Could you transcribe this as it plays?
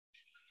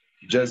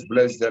Just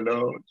bless the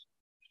Lord.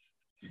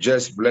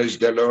 Just bless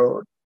the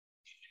Lord.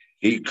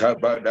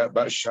 Ikabada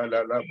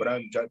bashalala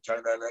branta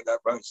talala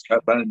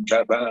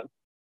baskabantaba.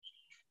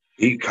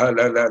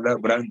 Ikalala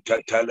branta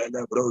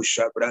talala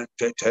brosha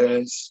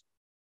brantetes.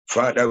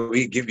 Father,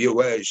 we give you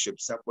worship.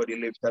 Somebody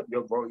lift up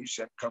your voice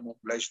and come and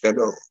bless the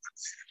Lord.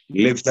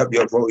 Lift up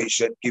your voice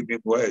and give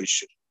him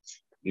worship.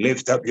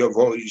 Lift up your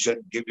voice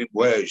and give him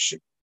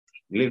worship.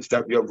 Lift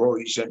up your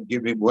voice and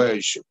give him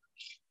worship.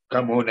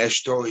 Come on,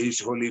 extol his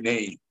holy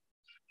name.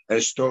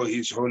 Extol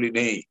his holy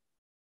name.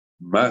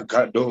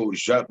 Makado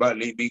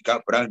Jabali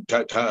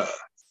Brantata.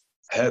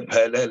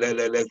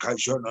 Hepelelele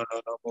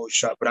Kajononomo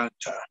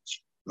Shabranta.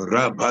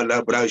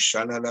 Rabala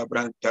Brashala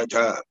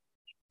Brantata.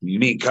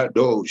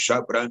 Mikado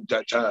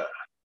Shabrantata.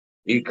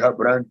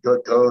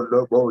 Ikabranto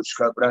Lobos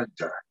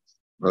Cabranta.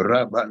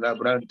 Rabala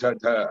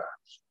Brantata.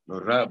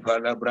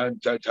 Rabala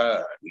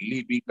Brantata.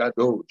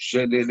 Libicado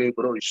Shelele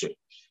Broche.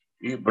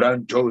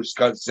 Ibrantos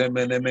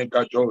Kazemeneme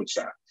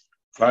Katosa.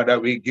 Father,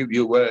 we give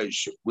you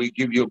worship. We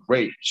give you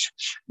praise.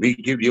 We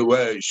give you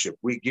worship.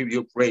 We give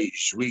you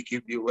praise. We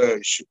give you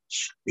worship.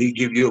 We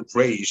give you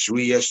praise.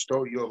 We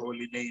extol your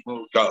holy name,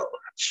 O God.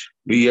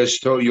 We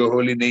extol your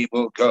holy name,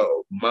 O God.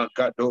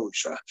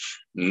 Makadosha.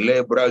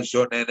 Lebra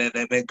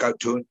zoneneme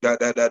katunda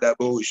da da da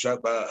bo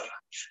shaba.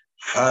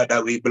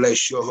 Father, we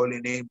bless your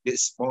holy name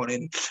this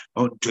morning.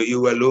 Unto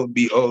you alone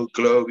be all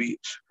glory.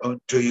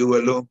 Unto you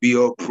alone be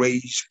all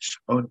praise.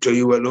 Unto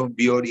you alone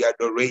be all the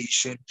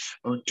adoration.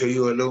 Unto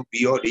you alone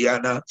be all the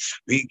honor.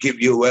 We give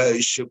you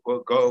worship,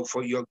 O God,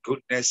 for your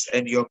goodness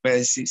and your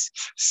mercies.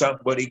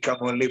 Somebody come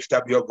on, lift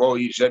up your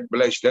voice and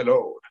bless the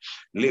Lord.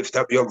 Lift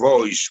up your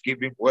voice, give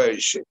him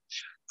worship.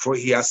 For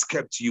he has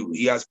kept you,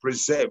 he has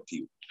preserved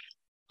you.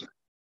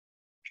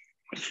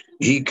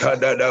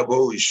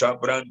 Ikadadabo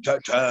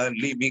shabrantata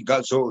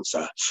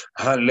limigazosa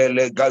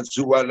halele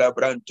gazua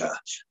labranta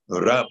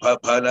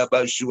rapapala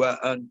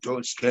bashua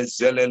antos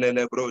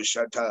kezelele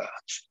broshata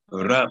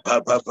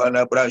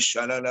rapapala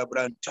brashala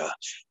labranta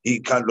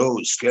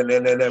ikalos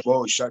kelele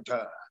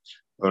boshata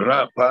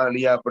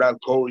rapalia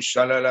brako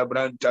shala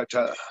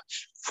labrantata.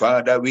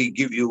 Father, we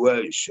give you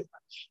worship.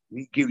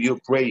 We give you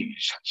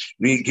praise.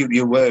 We give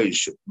you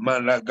worship.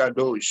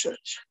 Malagadosha.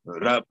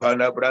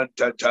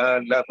 Rapalabranta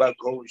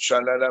labako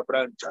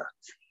shalalabranta.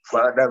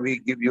 Father, we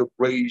give you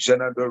praise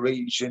and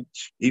adoration.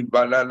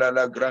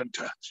 Ibalala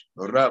granta.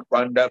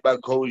 Rapanda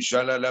bako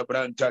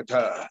shalalabranta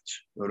ta.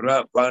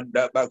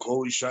 Rapanda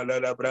bako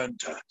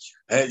shalalabranta.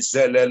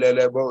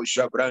 Ezelele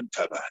bosha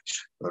branta ba.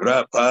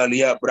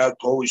 Rapalia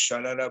brako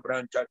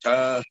shalalabranta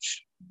ta.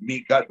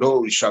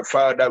 Migadosha.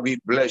 Father, we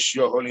bless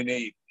your holy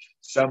name.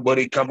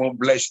 Somebody come on,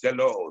 bless the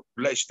Lord,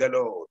 bless the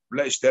Lord,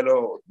 bless the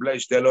Lord,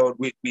 bless the Lord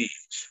with me.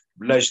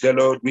 Bless the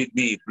Lord with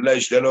me,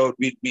 bless the Lord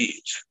with me,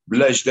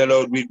 bless the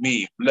Lord with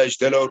me, bless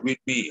the Lord with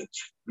me,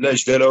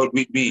 bless the Lord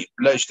with me,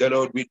 bless the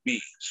Lord with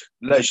me,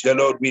 bless the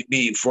Lord with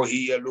me, for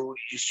he alone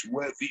is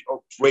worthy of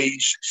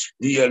praise,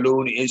 he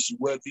alone is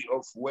worthy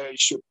of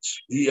worship,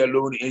 he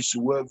alone is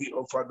worthy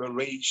of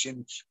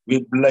adoration.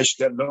 We bless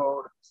the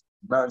Lord.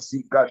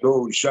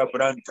 Masikado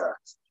Shabranta.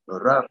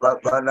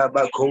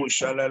 Rapapalabako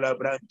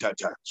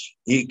shalalabrantata.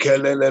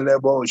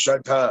 Ikelelelebo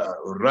shata.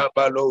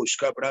 Rabalos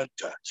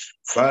kabranta.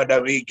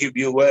 Father, we give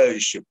you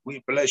worship.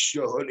 We bless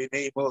your holy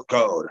name, O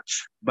God.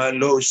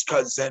 Malos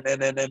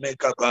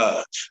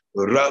kazenenemekapa.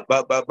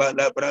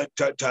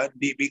 Rabababalabranta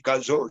tandi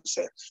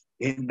bikazose.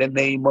 In the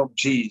name of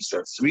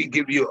Jesus, we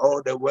give you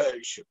all the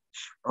worship,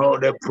 all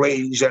the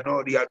praise and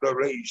all the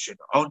adoration.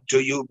 Unto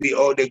you be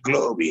all the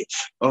glory.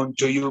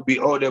 Unto you be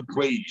all the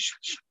praise.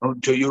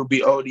 Unto you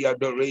be all the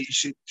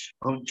adoration.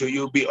 Unto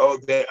you be all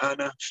the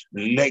honor.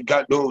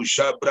 Legado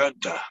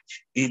Shabranta.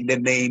 In the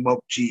name of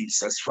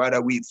Jesus.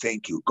 Father, we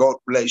thank you. God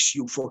bless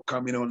you for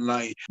coming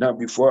online. Now,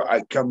 before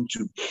I come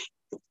to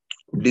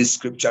this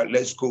scripture,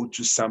 let's go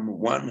to Psalm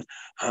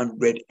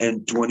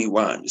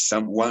 121.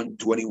 Psalm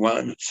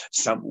 121.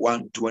 Psalm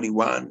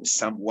 121.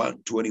 Psalm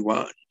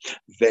 121.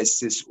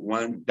 Verses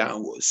 1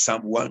 downwards.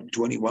 Psalm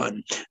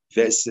 121.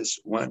 Verses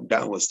 1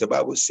 downwards. The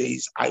Bible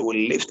says, I will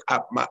lift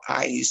up my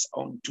eyes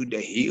unto the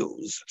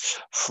hills,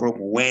 from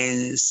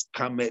whence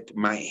cometh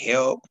my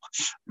help.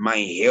 My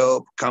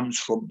help comes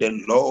from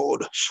the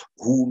Lord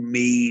who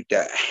made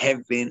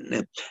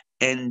heaven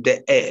and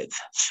the earth.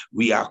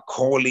 We are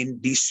calling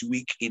this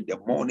week in the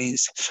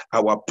mornings.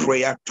 Our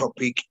prayer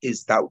topic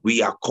is that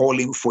we are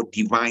calling for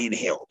divine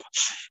help,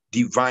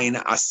 divine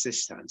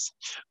assistance.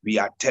 We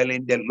are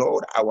telling the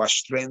Lord our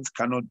strength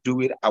cannot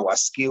do it, our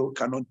skill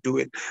cannot do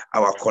it,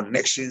 our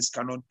connections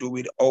cannot do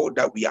it. All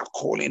that we are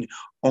calling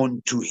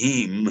unto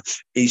him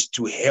is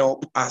to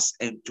help us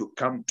and to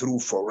come through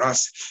for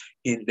us.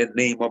 In the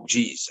name of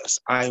Jesus,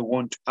 I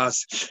want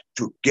us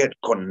to get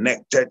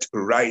connected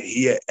right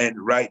here and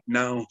right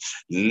now.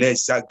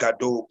 Lesa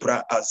gado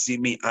pra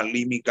azimi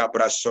alimi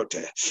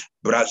gabrasote.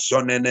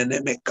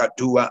 Brazonenene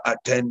katua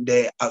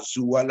atende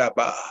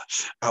azualaba.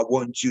 I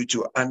want you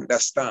to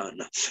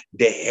understand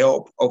the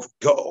help of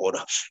God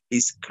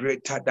is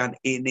greater than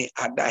any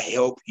other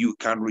help you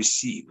can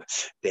receive.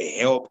 The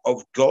help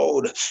of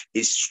God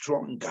is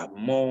stronger,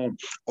 more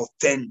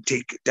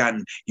authentic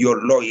than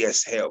your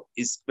lawyer's help.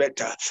 It's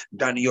better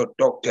than your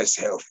doctor's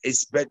help.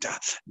 It's better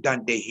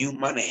than the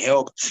human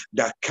help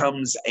that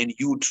comes and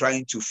you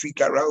trying to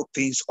figure out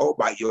things all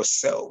by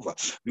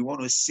yourself. We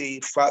want to say,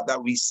 Father,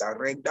 we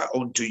surrender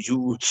unto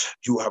you.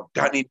 You have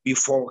done it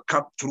before.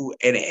 Come through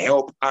and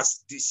help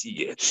us this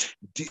year.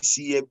 This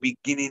year,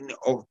 beginning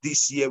of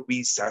this year,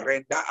 we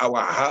surrender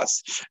our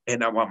hearts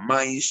and our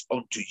minds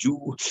unto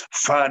you.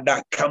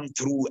 Father, come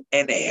through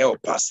and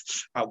help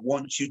us. I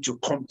want you to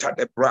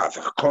contact a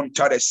brother,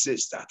 contact a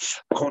sister,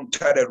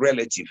 contact a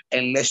relative,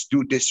 and let's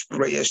do these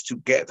prayers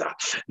together.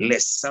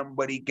 Let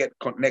somebody get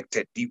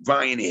connected.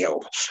 Divine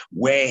help,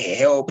 where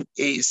help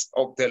is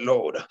of the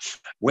Lord,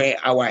 where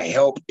our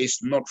help is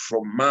not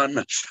from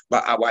man,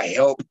 but our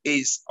help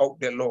is of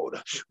the Lord.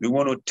 We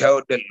want to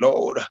tell the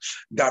Lord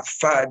that,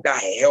 Father,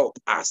 help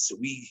us.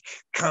 We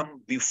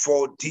come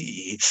before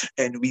thee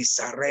and we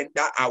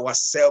surrender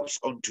ourselves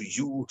unto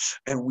you,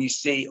 and we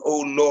say,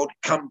 oh Lord,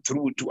 come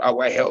through to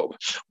our help.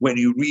 When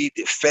you read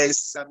 1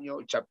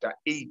 Samuel chapter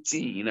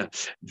 18,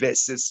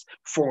 verses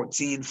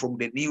 14 from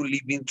the New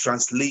Living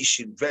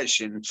Translation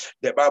version,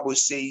 the Bible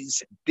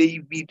says,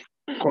 David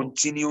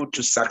continued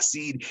to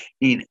succeed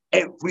in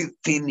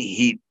everything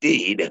he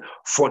did,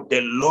 for the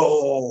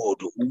Lord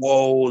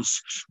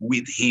was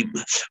with him.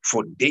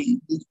 For David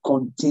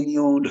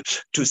continued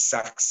to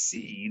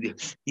succeed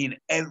in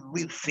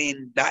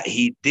everything that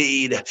he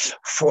did,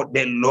 for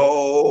the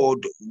Lord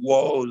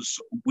was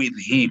with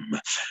him.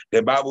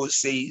 The Bible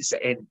says,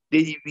 and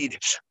David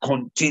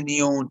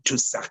continued to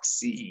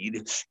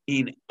succeed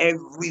in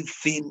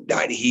everything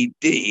that he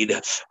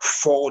did,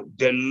 for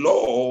the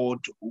Lord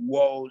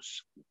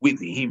was with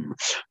him.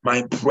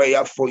 My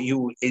prayer for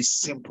you is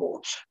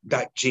simple,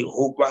 that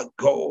Jehovah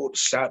God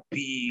shall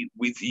be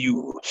with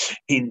you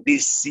in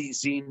this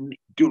season.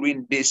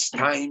 During these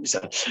times,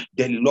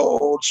 the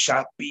Lord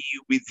shall be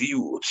with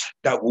you,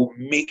 that will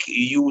make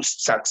you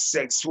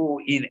successful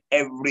in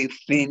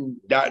everything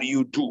that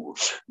you do,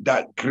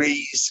 that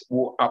grace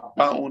will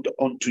abound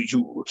unto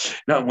you.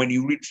 Now, when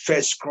you read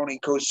First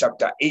Chronicles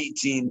chapter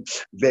 18,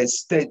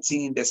 verse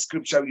 13, the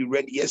scripture we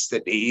read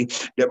yesterday,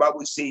 the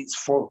Bible says,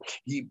 for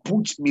he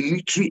put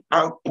military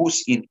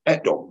outposts in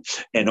Edom,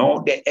 and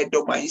all the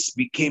Edomites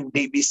became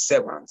David's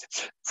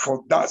servants.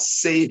 For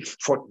thus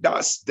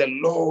the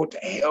Lord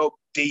helped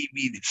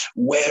David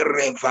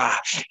wherever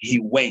he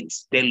went.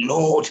 The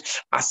Lord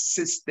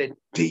assisted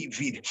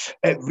David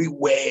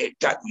everywhere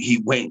that he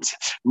went.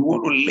 We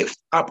want to lift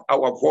up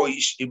our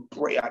voice in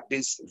prayer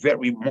this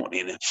very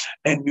morning,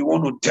 and we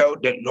want to tell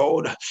the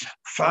Lord,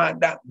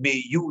 Father,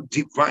 may you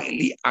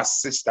divinely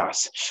assist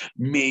us.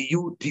 May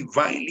you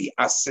divinely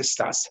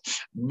assist us.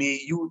 May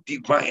you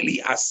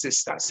divinely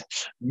assist us.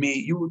 May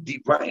you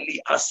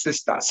divinely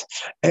assist us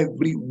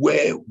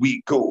everywhere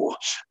we go.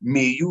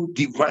 May you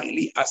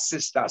divinely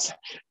assist us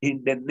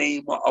in the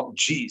name of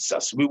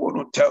Jesus. We want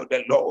to tell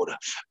the Lord,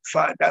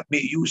 Father,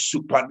 may you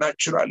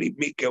supernaturally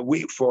make a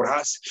way for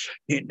us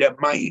in the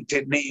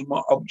mighty name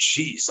of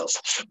Jesus.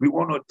 We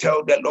want to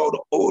tell the Lord,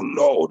 oh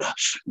Lord,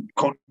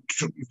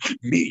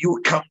 may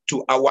you come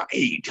to our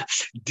aid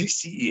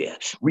this year.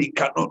 We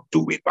cannot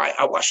do it by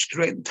our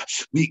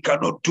strength. We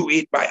cannot do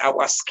it by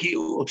our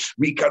skill.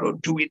 We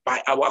cannot do it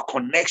by our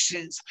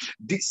connections.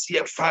 This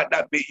year,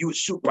 Father, may you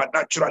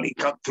supernaturally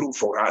come through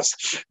for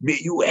us. May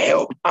you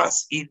help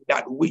us in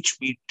that which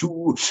we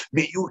do.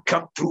 May you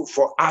come through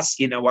for us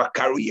in our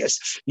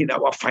careers, in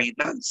our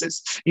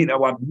finances, in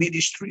our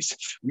ministries.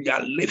 We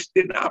are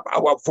lifting up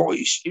our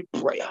voice in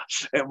prayer,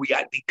 and we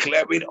are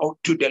declaring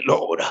unto the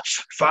Lord,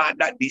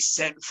 Father,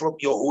 descend from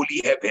your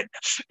holy heaven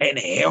and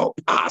help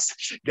us.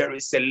 There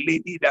is a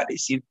lady that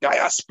is in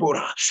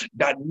diaspora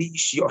that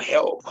needs your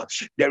help.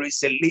 There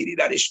is a lady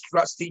that is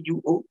trusting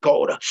you, oh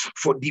God,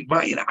 for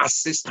divine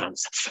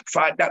assistance.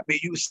 Father, may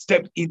you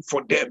step in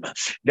for them.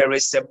 There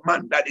is a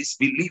man that is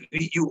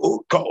believing you,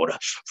 oh God,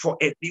 for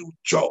a new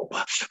job,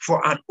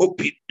 for an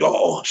open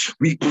door.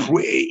 We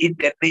pray in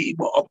the name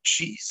of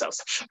Jesus.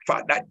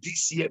 Father,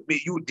 this year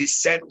may you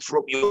descend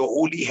from your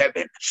holy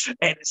heaven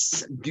and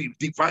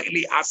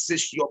divinely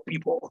assist your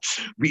people.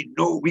 We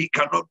know we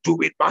cannot do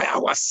it by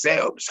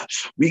ourselves.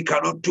 We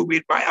cannot do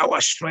it by our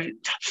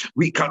strength.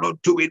 We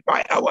cannot do it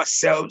by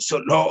ourselves.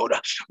 So Lord,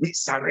 we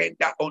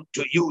surrender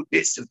unto you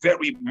this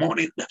very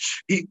morning.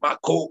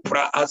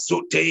 Imakopra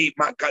azote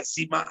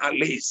makazima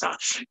aleza.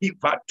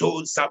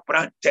 Ivato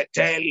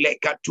zabrantete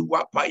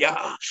lekatua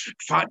paya.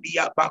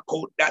 Fadia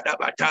bako dada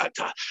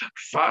batata.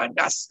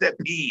 Father, step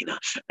in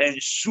and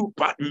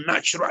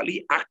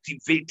supernaturally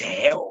activate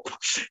help.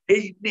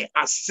 Any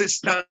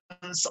assistance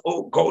deliverance,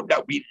 oh God,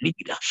 that we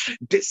need.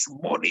 This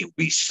morning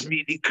we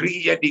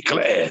decree and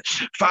declare,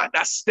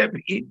 Father, step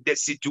in the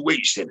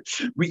situation.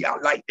 We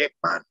are like the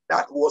man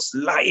that was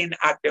lying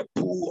at the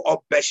pool of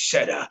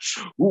Bethesda,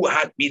 who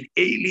had been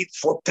ailing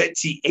for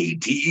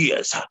 38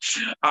 years.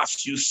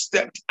 As you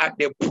stepped at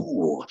the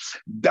pool,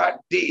 that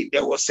day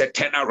there was a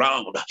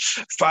turnaround.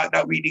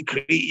 Father, we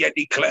decree and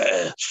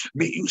declare,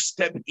 may you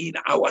step in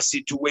our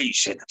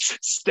situation,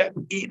 step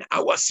in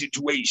our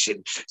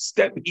situation,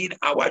 step in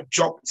our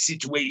job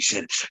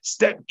situation,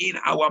 step in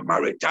our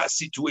marital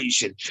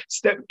situation,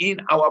 step in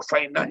our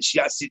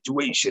financial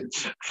situation.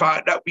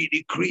 Father, we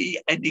decree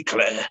and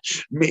declare,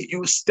 may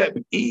you step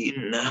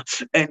in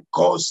and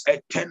cause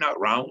a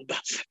turnaround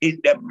in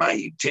the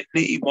mighty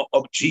name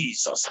of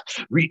Jesus.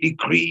 We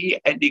decree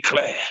and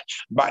declare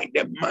by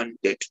the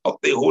mandate of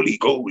the Holy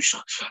Ghost.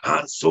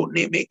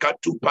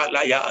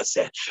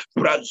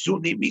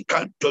 Brazuni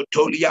mikanto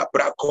tolia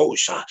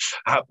brakosha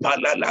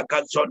apalala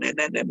kazone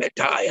nene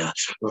metaya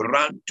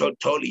ranto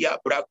tolia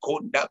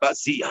brakonda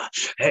bazia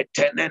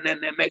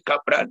etenene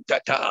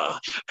mekabrantata.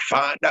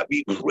 Father,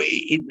 we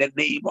pray in the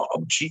name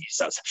of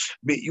Jesus.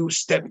 May you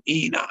step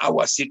in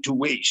our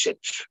situation.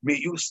 May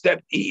you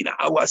step in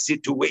our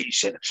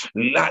situation.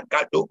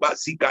 Lagado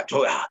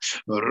bazigatoya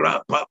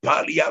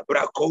rapapalia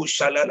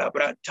brakosha la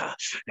branta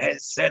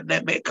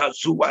esene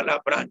mekazuwa la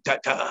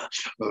brantata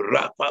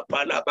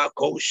rapapala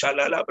bakosha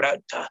la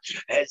branta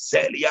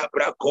ezelia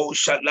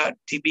brakosha la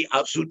tibi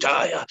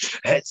azutaya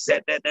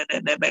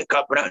ezenene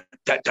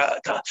mekabranta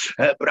tata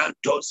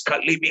brantos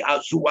kalimi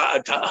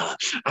azuata.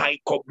 I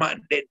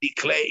command and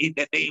declare in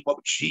the name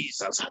of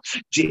Jesus,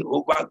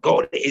 Jehovah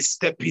God is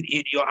stepping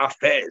in your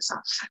affairs.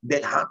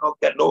 The hand of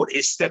the Lord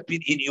is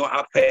stepping in your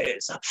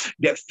affairs.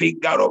 The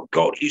finger of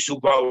God is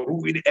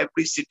overruling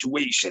every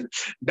situation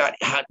that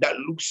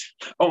looks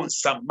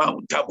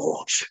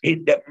unsurmountable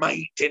in the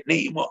mighty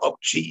name of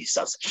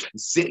Jesus.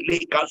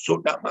 Zeleka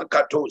soda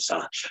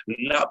makatosa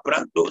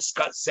labrandos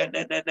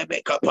kasenene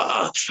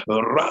mekapa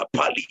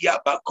rapalia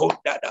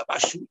bakonda da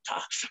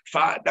bashuta.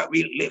 Father,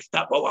 we lift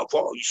up our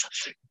voice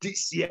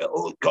this year,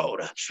 oh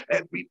God.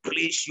 Every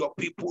place your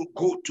people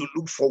go to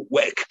look for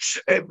work,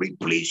 every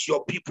place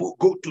your people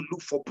go to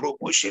look for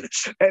promotion,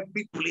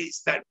 every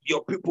place that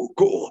your people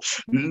go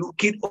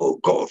looking, oh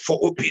God, for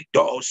open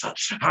doors,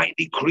 I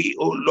decree,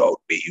 oh Lord,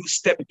 may you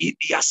step in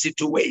their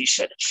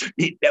situation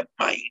in the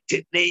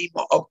mighty name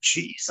of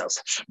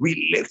Jesus.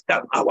 We lift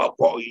up our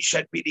voice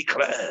and we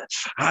declare,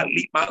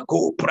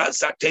 Alimago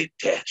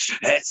Prazatente,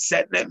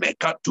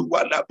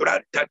 Senemekatua la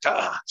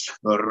Brantata,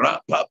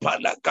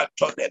 Rapapala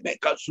Catone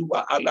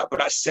Mekazua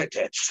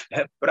Alabrasete,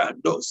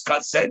 Brandos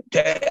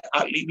Casente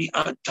Alimi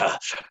Anta,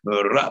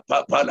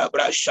 Rapapala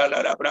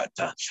Brashala la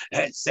Brata,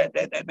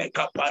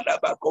 Senemekapala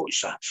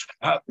Bakosha,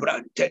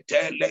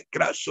 Abrantete le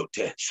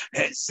Grasote,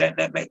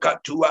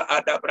 Senemekatua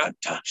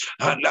Adabranta,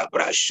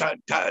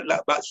 Alabrashanta la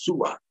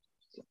Basua.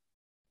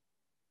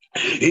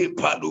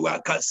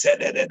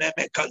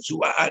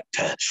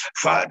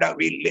 Father,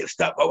 we lift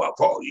up our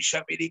voice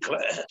and we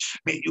declare,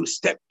 may you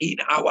step in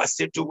our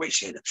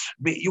situation,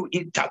 may you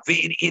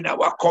intervene in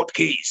our court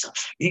case,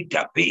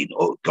 intervene,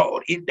 oh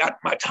God, in that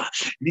matter,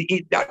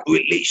 in that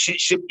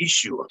relationship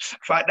issue.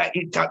 Father,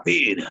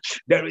 intervene.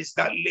 There is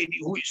that lady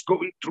who is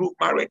going through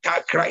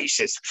marital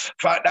crisis.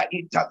 Father,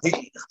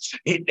 intervene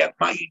in the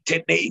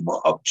mighty name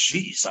of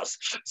Jesus.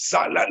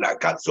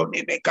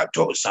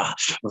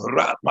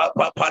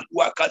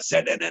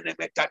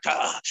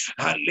 Metata,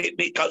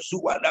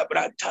 la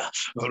branta,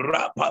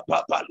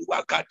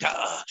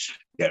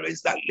 there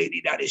is that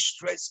lady that is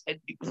stressed and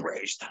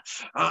depressed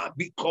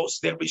because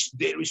there is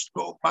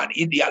no man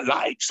in their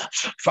lives.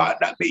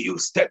 Father, may you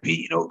step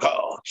in, oh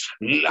God.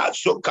 La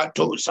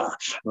Sokatosa,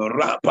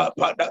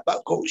 Rapapada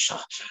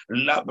Bakosha,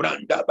 La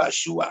Branda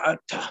Bashua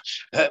Anta,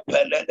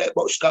 Pelele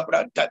Boska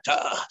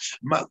Brantata,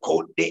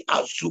 Makonde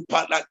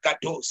Asupala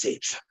Katose.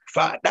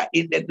 Father,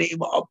 in the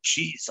name of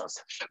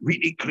Jesus, we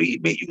decree,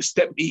 may you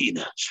step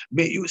in,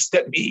 may you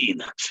step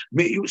in,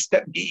 may you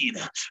step in,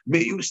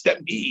 may you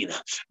step in,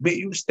 may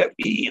you step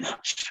in,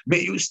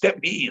 may you step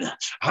in.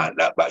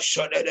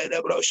 Halabashone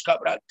de Broshka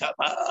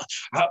Brantaba,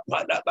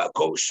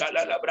 Apalabako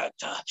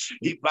Shalalabranta,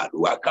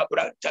 Ivaluaka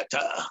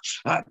Brantata,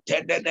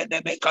 Antene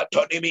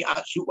Mekatonimi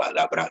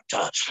Azuala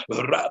Branta,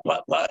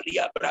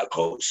 Rapapalia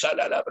Braco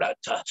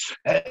Salalabranta,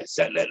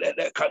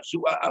 Selele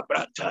Kazua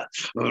Abranta,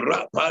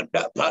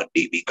 Rapanda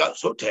Pandi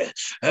Kasote,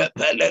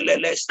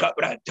 Peleleles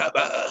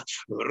Cabrantaba,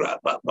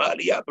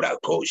 Rapapalia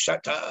Braco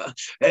Shata,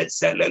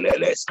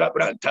 Seleleles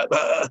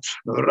Cabrantaba,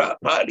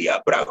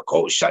 Rapalia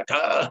Braco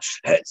Shata,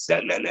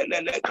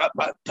 Selele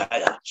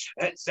Capantaya,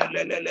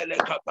 Selele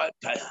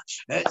Capantaya,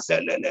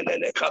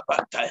 Selele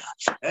Capantaya,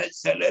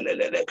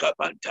 Selele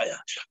Capantaya,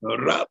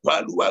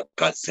 Rapalua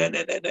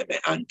Casenene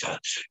Anta,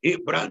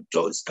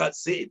 Ibrantos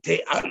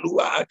Casete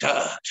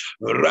Aluata,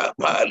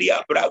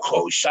 Rapalia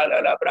Brako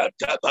Shalala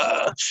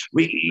Brantaba.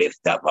 We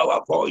lift up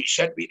our voice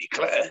and we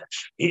declare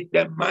in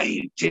the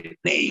mighty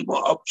name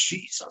of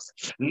Jesus.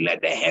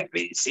 Let the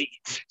heavens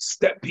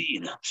step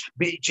in.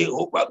 May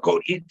Jehovah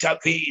God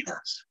intervene.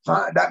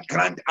 Father,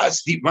 grant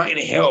us divine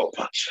help.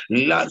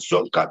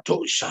 Lazo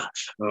Katosha.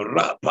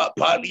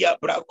 Rapapalia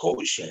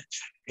Brakoshe.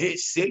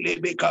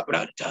 Eselebeka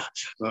branta,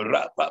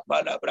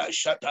 rapapalabra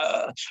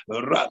shata,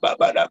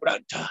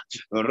 rapapalabranta,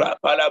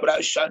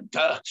 rapalabra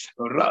shanta,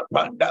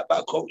 rapanda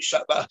bako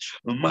shaba,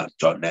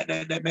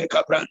 matonene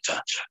meka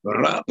branta,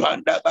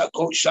 rapanda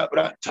bako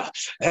shabranta,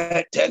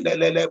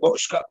 etelele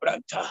boshka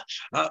branta,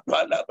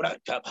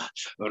 apalabranta,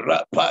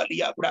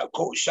 rapalia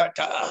brako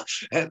shata,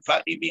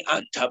 enfadimi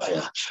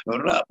antabaya,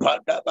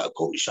 rapanda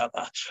bako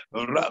shaba,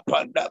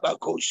 rapanda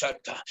bako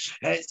shata,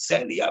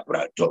 eselia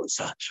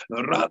bratosa,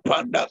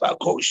 rapanda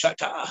bako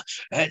shata,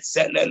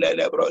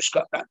 eselele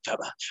broshka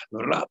brantaba,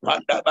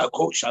 rapanda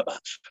bako shaba,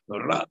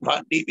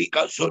 rapandi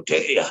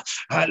bikasotea,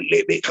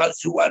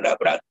 alibikazuana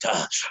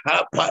branta,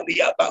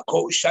 apalia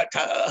bako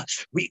shata.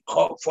 We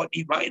call for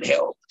divine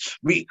help.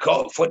 We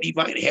call for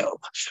divine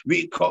help.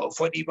 We call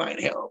for divine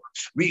help.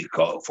 We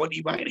call for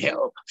divine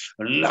help.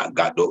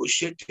 Lagado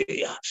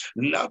shetea,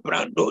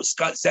 labrandos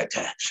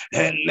casete,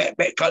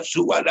 lebeka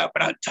zuala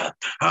branta,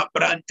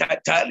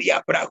 abranta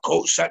talia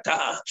brako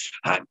shata,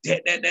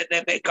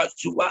 antenene meka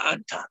zua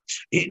anta.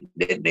 In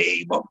the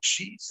name of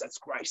Jesus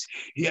Christ,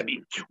 hear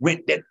me.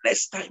 When the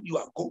next time you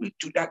are going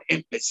to that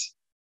embassy,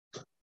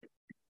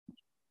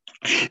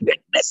 the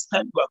next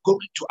time you are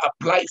going to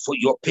apply for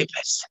your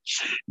papers,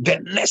 the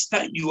next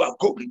time you are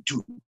going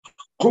to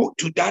go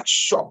to that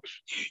shop,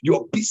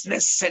 your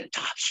business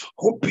center,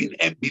 hoping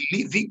and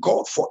believing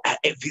God for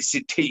a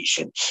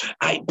visitation,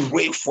 I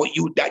pray for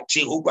you that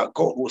Jehovah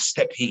God will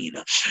step in.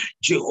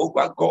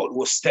 Jehovah God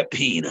will step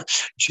in.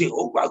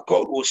 Jehovah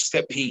God will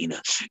step in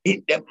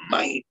the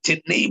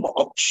mighty name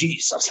of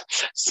Jesus.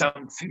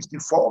 Psalm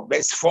 54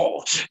 verse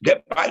 4,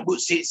 the Bible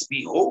says,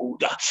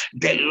 behold,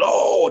 the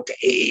Lord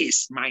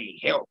is my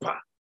helper.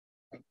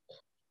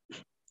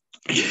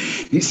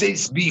 He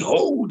says,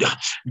 behold,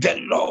 the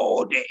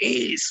Lord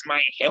is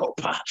my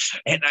helper.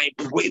 And I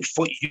pray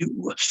for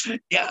you.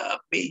 Yeah,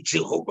 may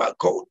Jehovah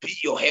God be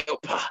your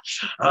helper.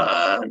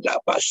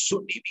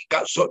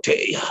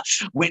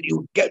 When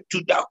you get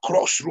to that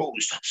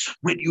crossroads,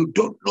 when you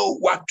don't know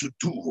what to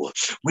do,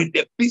 when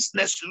the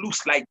business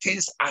looks like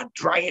things are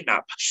drying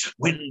up,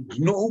 when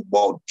no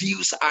more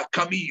deals are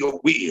coming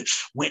your way,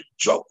 when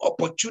job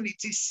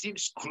opportunity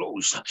seems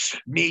close,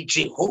 may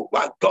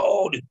Jehovah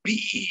God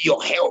be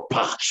your helper.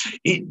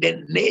 In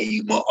the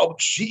name of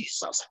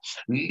Jesus,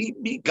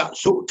 Limi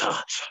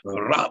Gazota,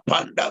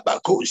 Rapanda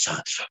Bakosa,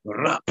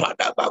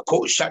 Rapada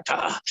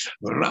Bakoshata,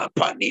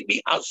 Rapanimi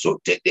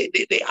Azote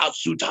de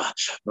Azuta,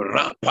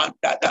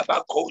 Rapanda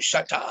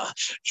Bakoshata.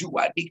 You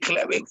are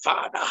declaring,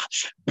 Father,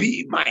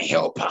 be my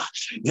helper,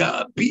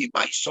 be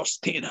my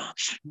sustainer.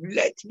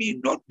 Let me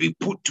not be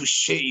put to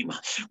shame.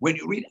 When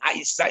you read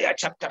Isaiah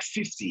chapter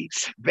 50,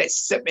 verse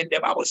 7, the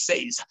Bible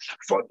says,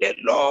 for the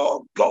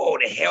Lord God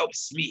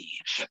helps me,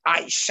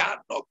 I shall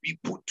not be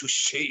put to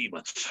shame.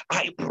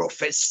 I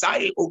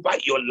prophesy over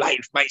your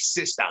life, my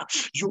sister.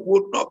 You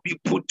will not be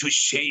put to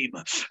shame.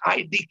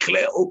 I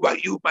declare over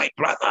you, my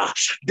brother,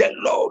 the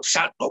Lord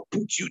shall not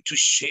put you to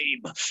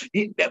shame.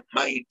 In the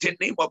mighty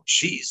name of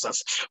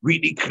Jesus, we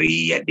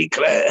decree and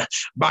declare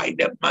by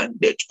the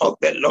mandate of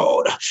the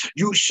Lord,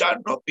 you shall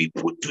not be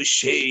put to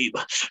shame.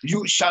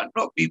 You shall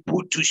not be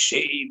put to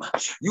shame.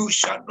 You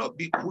shall not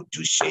be put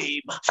to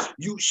shame.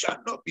 You shall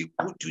not be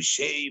put to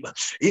shame.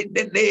 In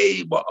the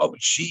name of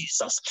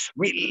Jesus,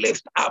 we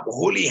lift up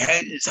holy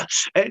hands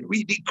and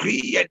we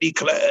decree and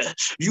declare,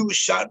 you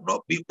shall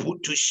not be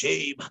put to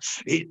shame.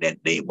 In the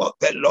name of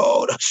the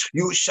Lord,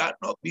 you shall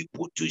not be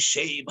put to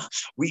shame.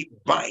 We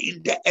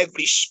bind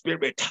every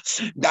spirit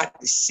that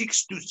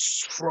seeks to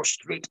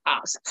frustrate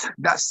us,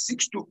 that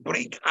seeks to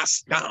bring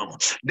us down,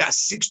 that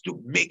seeks to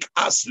make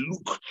us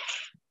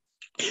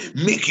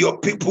make your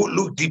people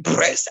look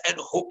depressed and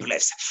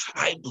hopeless.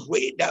 I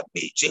pray that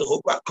may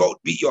Jehovah God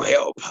be your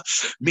help.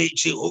 May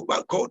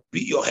Jehovah God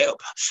be your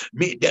help.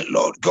 May the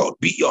Lord God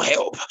be your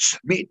help.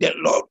 May the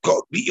Lord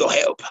God be your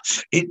help.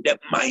 In the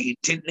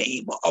mighty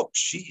name of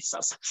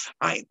Jesus,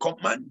 I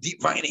command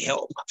divine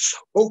help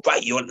over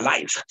your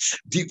life,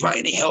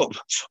 divine help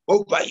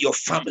over your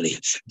family,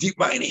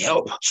 divine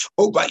help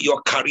over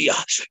your career.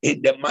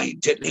 In the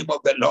mighty name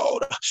of the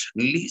Lord,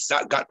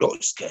 Lisa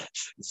Gadoske,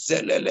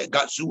 Zelele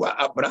Gazua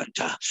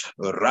Abranta,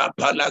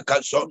 Rapala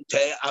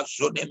Gazonte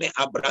Azuneme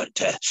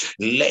Abrante,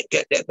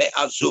 Legedebe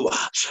Azua,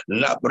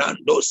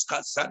 Labrandos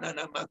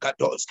Kasanana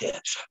Makatoske,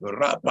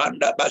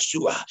 Rapanda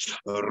Basua,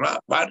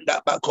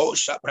 Rapanda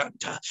Bakosha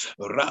Branta,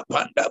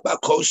 Rapanda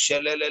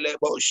Bakosha Lele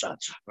Bosha,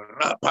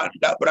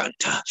 Rapanda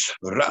Branta,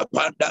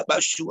 Rapanda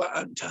Basua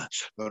Anta,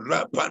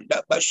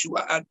 Rapanda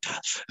Basua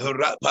Anta,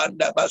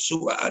 Rapanda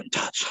Basua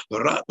Anta,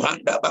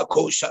 Rapanda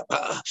Bakosha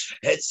Pa,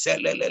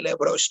 Eselele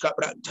Broshka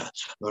Branta,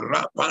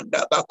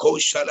 Rapanda Bako Liko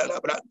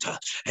Shalalabranta,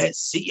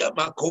 Esia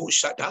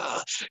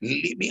Makoshata,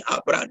 Limi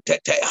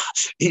Abrantetea,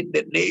 in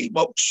the name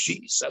of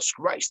Jesus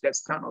Christ, the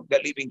Son of the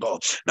living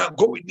God. Now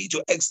go with me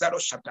to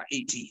Exodus chapter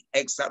 18.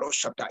 Exodus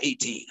chapter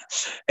 18.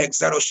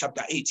 Exodus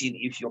chapter 18.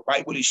 If your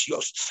Bible is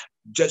yours,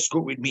 just go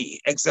with me.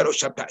 Exodus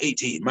chapter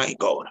 18. My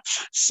God,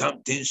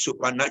 something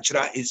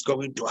supernatural is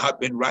going to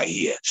happen right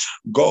here.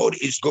 God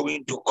is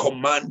going to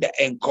command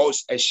and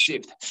cause a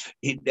shift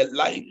in the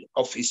life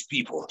of his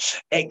people.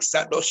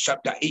 Exodus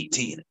chapter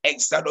 18.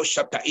 Exodus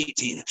chapter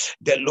 18.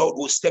 The Lord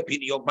will step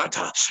in your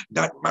matter.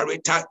 That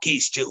marital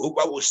case,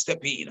 Jehovah will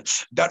step in.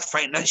 That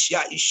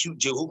financial issue,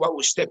 Jehovah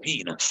will step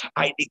in.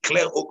 I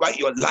declare over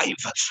your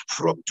life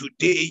from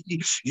today,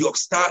 your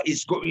star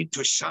is going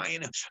to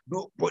shine.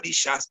 Nobody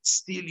shall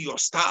steal your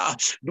star.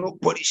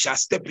 Nobody shall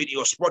step in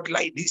your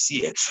spotlight this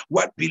year.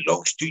 What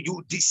belongs to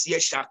you this year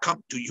shall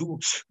come to you.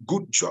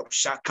 Good job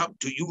shall come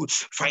to you.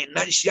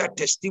 Financial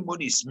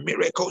testimonies,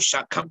 miracles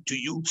shall come to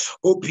you.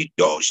 Open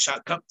doors shall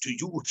come to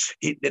you.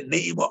 In the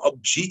name of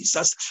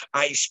Jesus,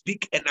 I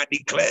speak and I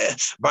declare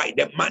by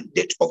the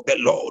mandate of the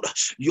Lord,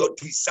 your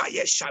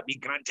desire shall be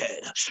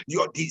granted.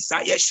 Your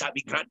desire shall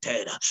be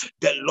granted.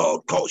 The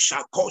Lord God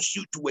shall cause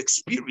you to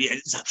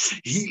experience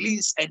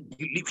healings and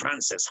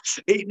deliverances.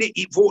 Any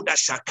evil that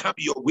shall come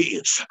your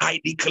way, I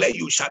declare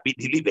you shall be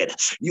delivered.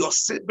 Your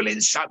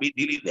siblings shall be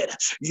delivered.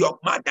 Your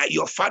mother,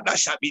 your father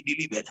shall be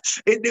delivered.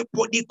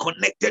 Anybody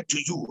connected to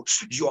you,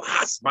 your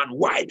husband,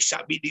 wife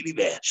shall be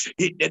delivered.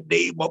 In the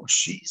name of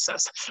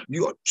Jesus,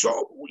 your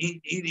job,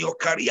 in your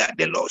career,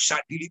 the Lord shall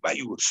deliver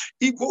you.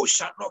 Evil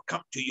shall not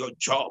come to your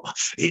job.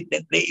 In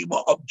the name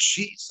of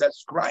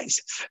Jesus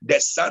Christ, the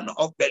Son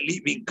of the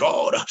living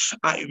God,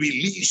 I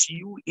release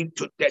you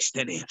into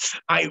destiny.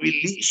 I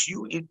release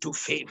you into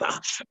favor.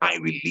 I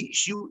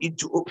release you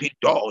into open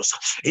doors.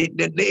 In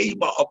the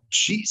name of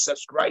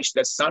Jesus Christ,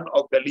 the Son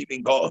of the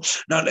living God.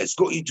 Now let's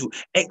go into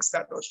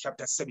Exodus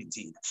chapter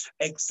 17.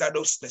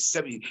 Exodus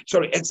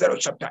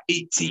chapter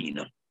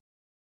 18.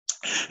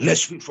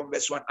 Let's read from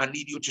verse 1. I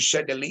need you to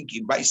share the link.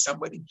 Invite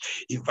somebody.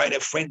 Invite a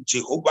friend.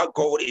 Jehovah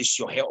God is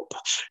your help.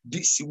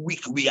 This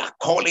week we are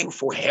calling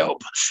for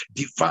help,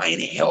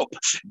 divine help,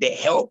 the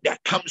help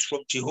that comes from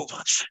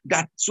Jehovah,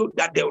 that so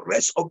that the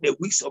rest of the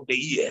weeks of the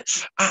year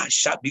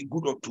shall be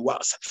good unto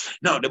us.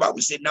 Now the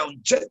Bible said, now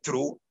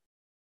Jethro,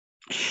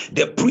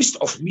 the priest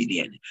of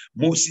Midian,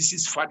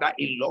 Moses'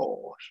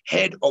 father-in-law,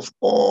 heard of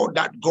all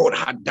that God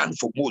had done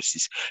for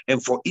Moses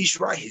and for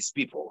Israel, his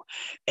people,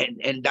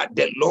 and that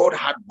the Lord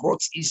had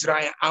brought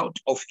Israel out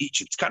of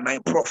Egypt. Can I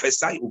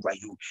prophesy over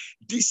you?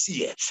 This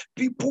year,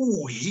 people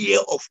will hear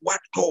of what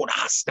God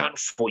has done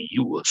for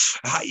you.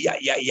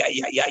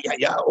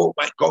 Oh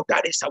my God,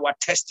 that is our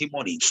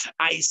testimony.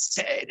 I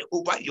said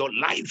over your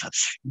life,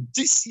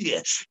 this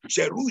year,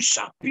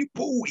 Jerusalem,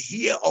 people will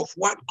hear of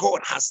what God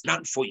has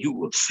done for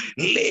you.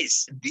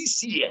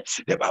 This year,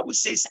 the Bible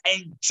says,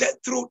 and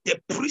Jethro, the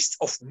priest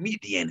of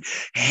Midian,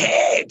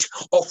 heard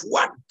of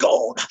what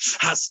God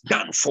has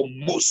done for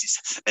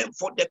Moses and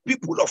for the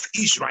people of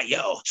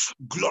Israel.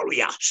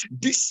 Gloria.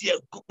 This year,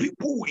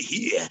 people will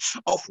hear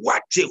of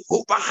what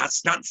Jehovah has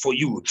done for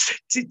you.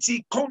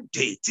 Titi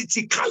Conte,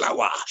 Titi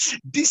Kalawa.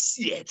 This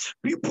year,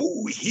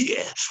 people will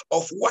hear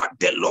of what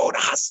the Lord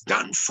has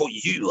done for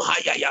you.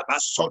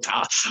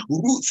 Hayayabasota.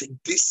 Ruth,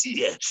 this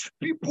year,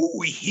 people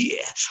will hear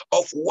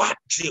of what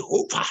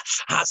Jehovah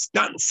has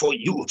done for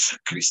you.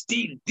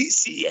 Christine,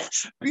 this year,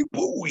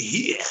 people will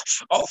hear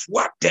of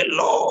what the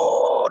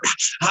Lord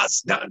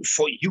has done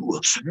for you.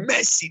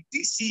 Mercy,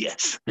 this year,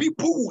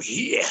 people will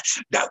hear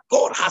that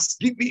God has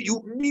given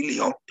you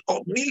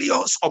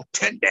millions of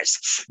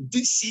tenders.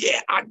 This year,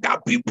 other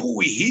people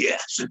will hear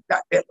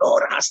that the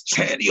Lord has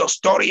turned your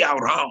story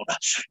around.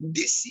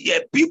 This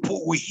year,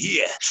 people will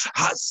hear.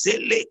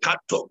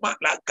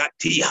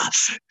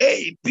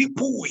 Hey,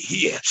 people will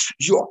hear.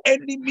 Your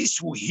enemies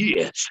will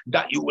hear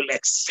that you will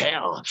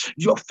excel.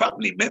 Your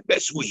family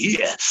members will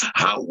hear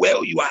how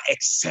well you are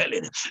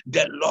excelling.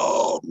 The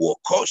Lord will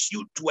cause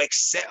you to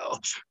excel,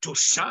 to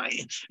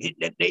shine in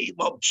the name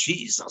of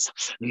Jesus.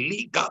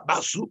 Liga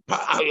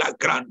bazupa ala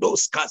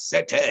grandos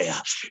kasete.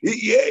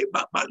 Ye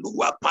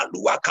mamalua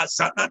palua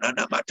kasana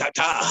na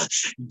matata.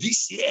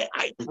 This year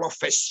I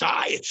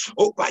prophesy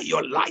over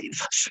your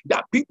life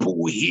that people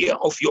will hear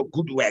of your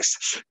good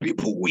works.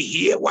 People will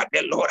hear what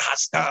the Lord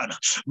has done.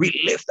 We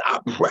lift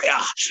our prayer.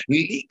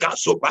 Liga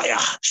sobaya.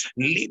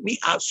 Limi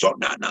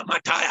azonana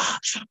mataya.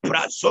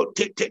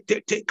 Prazote te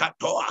te te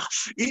katoa.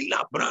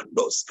 Ila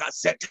brandos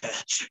kasete.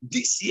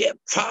 This year,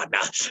 Father,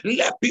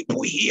 let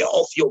people hear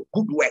of your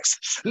good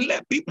works.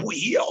 Let people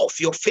hear of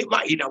your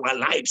favor in our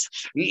lives.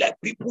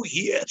 Let people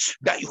hear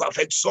that you have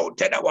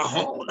exalted our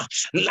horn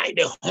like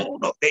the horn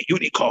of the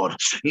unicorn.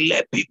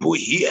 Let people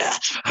hear.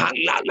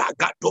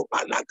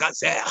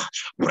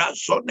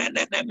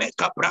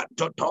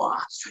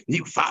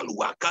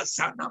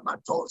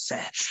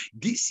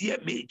 This year,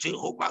 may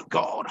Jehovah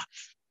God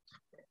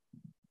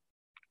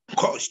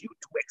cause you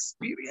to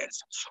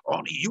experience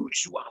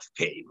unusual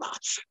favor.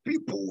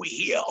 People will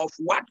hear of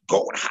what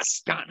God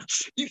has done.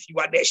 If you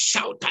are there,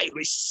 shout, I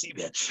receive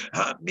it.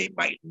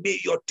 May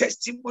your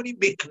testimony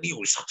make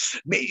news.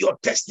 May your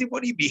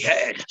testimony be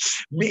heard.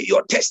 May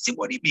your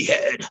testimony be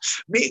heard.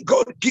 May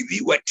God give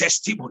you a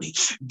testimony.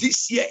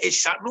 This year it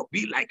shall not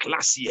be like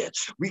last year.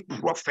 We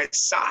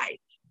prophesy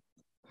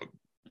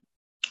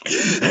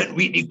and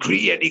we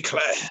decree and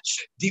declare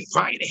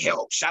divine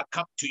help shall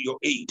come to your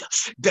aid.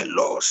 The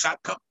Lord shall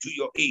come to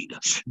your aid.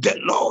 The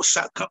Lord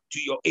shall come to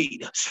your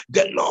aid.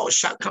 The Lord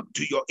shall come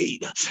to your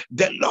aid.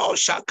 The Lord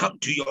shall come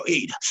to your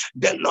aid.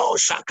 The Lord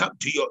shall come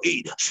to your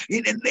aid.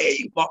 In the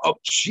name of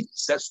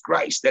Jesus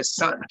Christ, the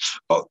Son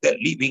of the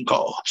living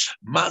God.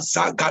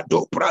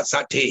 Mazagado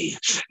Prasate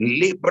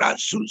Libra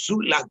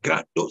Susula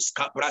Grandos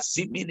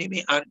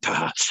Cabrasimini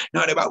Anta.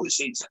 Now the Bible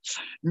says,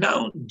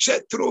 now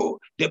Jethro,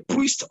 the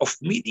priest of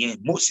Midian,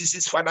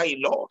 Moses'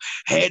 father-in-law,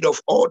 heard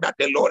of all that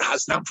the Lord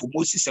has done for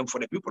Moses and for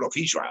the people of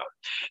Israel.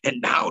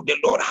 And now the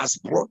Lord has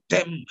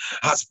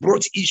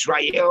brought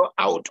Israel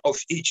out of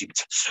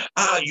Egypt.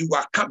 You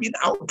are coming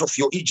out of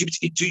your Egypt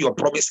into your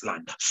promised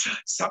land.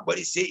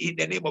 Somebody say, in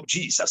the name of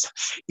Jesus,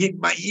 in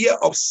my year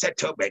of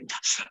settlement,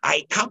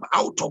 I come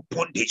out of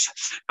bondage.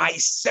 I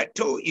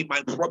settle in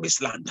my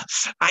promised land.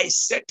 I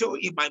settle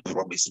in my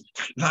promised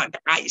land.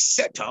 I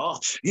settle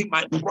in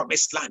my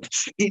promised land.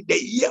 In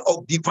the year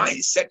of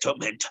divine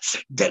settlement,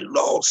 the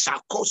Lord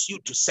shall cause you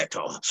to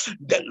settle.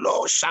 The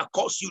Lord shall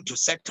cause you to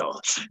settle.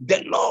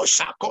 The Lord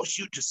shall cause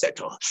you to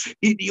settle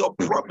in your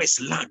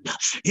promised land.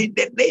 In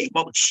the name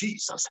of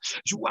Jesus,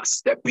 you are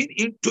stepping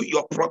into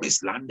your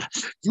promised land.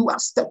 You are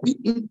stepping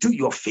into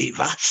your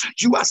favor.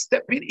 You are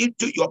stepping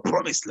into your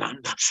promised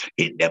land.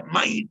 In the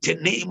mighty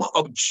name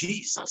of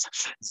Jesus.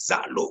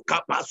 Zalo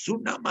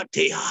kapasuna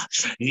matea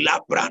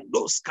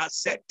labrandos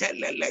kasete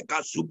lele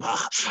kasuba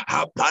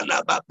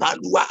apalaba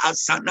palua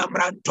asana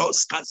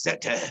mrantos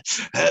kasete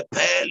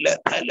pele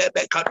pele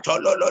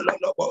bekatolo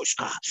lolo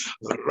boshka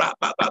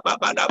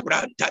rababa la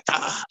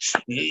brantata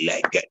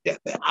legede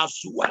be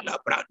asua la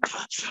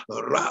branta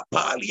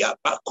rapalia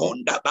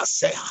bakonda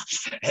basea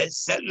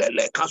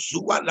eselele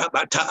kasua la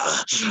bata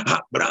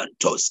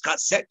brantos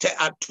kasete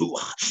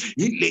atua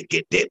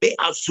ilegede be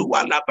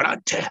asua la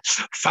brante.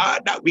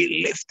 Father,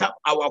 we lift up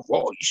our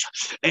voice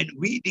and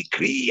we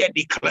decree and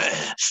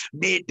declare,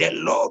 may the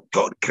Lord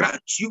God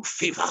grant you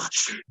favor.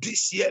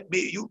 This year,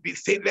 may you be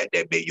favored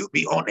and may you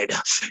be honored.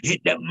 In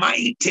the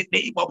mighty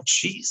name of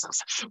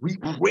Jesus, we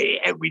pray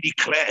and we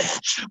declare,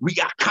 we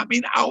are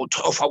coming out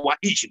of our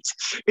Egypt,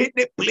 in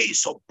a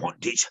place of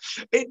bondage,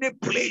 in a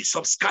place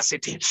of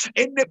scarcity,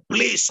 in a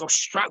place of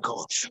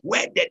struggle,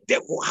 where the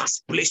devil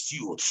has placed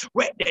you,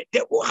 where the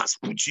devil has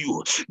put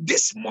you.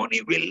 This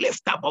morning, we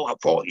lift up our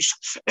voice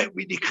and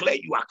we declare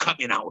you are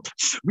coming out.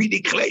 We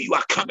declare you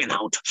are coming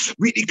out.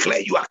 We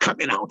declare you are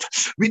coming out.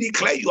 We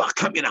declare you are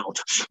coming out.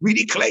 We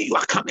declare you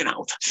are coming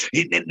out.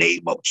 In the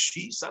name of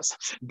Jesus,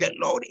 the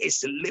Lord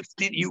is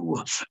lifting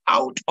you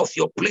out of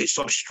your place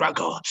of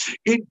struggle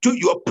into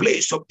your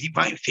place of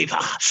divine favor.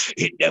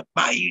 In the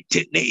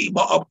mighty name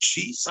of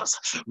Jesus,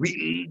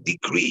 we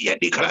decree and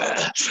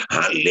declare,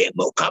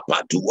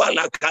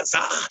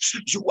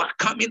 you are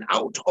coming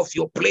out of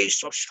your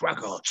place of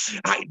struggle.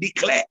 I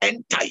declare,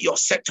 enter your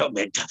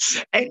settlement.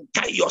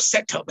 Enter your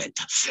settlement.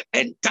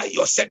 Enter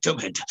your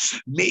settlement.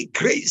 May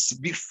grace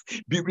be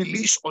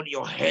released on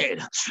your head.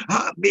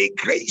 May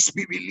grace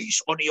be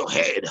released on your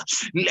head.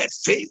 Let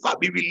favor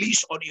be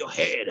released on your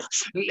head.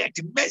 Let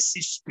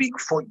mercy speak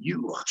for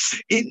you.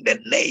 In the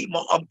name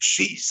of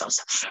Jesus,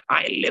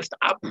 I lift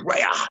up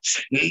prayer.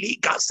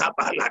 Liga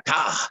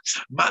Sabalata,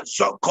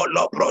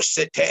 Mazokolo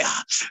Prosetea,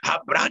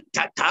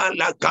 Abrantata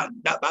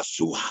Laganda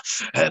Basua,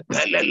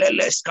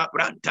 Peleleles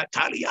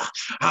Cabrantatalia,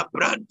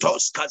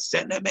 Abrantos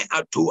Caseneme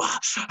Atua,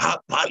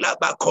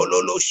 Apalaba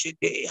Kololo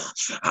Shidea,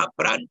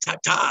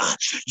 Abrantata.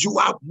 You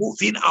are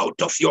moving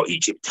out of your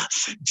Egypt.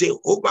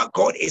 Jehovah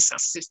God is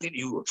assisting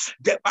you.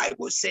 The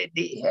Bible said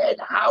they heard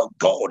how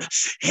God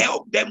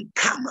helped them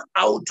come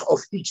out of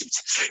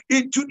Egypt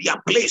into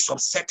their place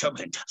of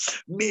settlement.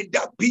 May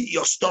that be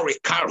your story,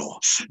 Carol.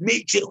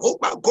 May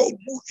Jehovah God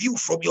move you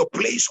from your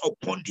place of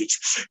bondage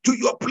to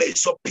your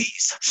place of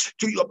peace,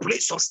 to your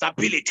place of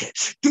stability,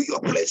 to your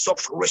place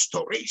of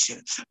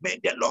restoration. May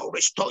the Lord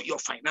restore your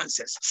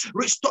finances,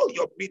 restore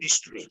your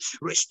ministry,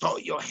 restore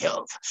your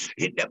health.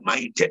 In the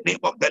mighty name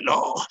of the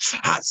Lord.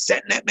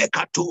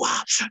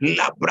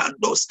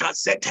 Labrandos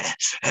Casete,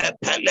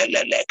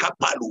 Pelele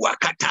Capalua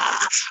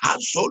Cata,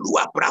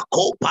 Azolua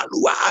Braco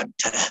Palua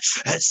Ante,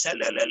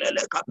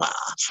 Selele Capa,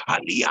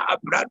 Alia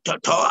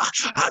Brantato,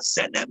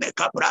 Aseneme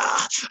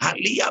Cabra,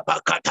 Alia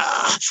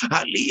Bacata,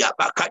 Alia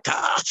Bacata,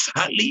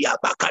 Alia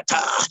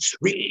Bacata.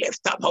 We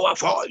lift up our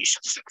voice,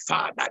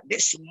 Father,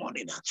 this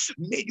morning.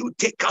 May you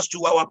take us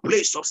to our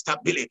place of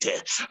stability,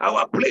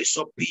 our place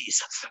of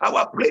peace,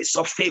 our place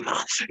of favor,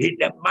 in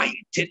the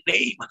mighty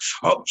name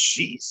of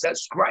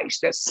Jesus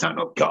Christ, the Son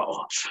of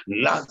God.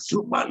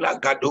 Lazuma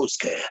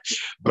Gadoske,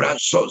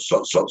 Braso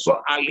so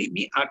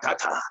alimi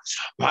atata,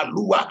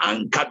 Palua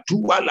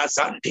ankatua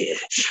lazante,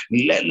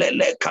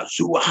 lelele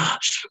kazua.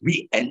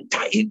 We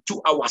enter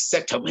into our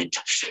settlement.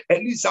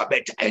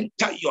 Elizabeth,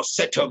 enter your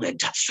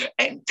settlement.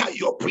 Enter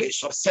your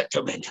place of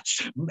settlement.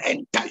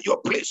 Enter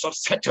your place of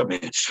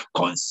settlement.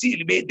 Conceal,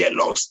 may the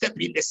Lord step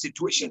in the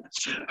situation.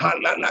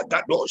 Halala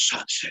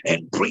gadosha,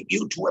 and bring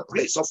you to a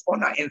place of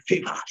honor and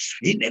favor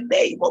in the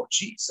name of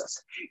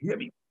Jesus. Hear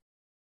me.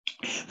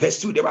 Verse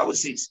 2, the Bible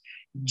says,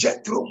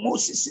 Jethro,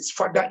 Moses'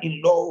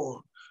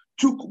 father-in-law,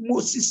 took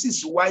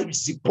Moses' wife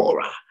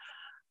Zipporah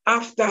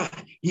after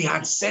he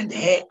had sent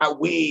her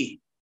away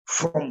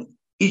from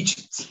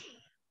Egypt,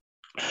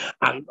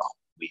 along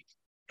with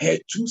her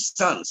 2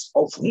 sons,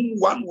 of whom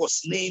one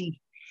was named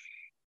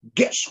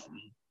Gershom,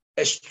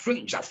 a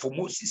stranger. For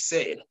Moses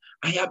said,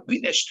 I have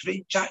been a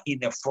stranger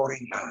in a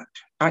foreign land.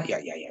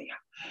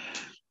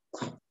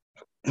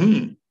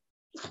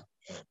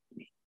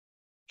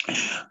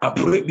 I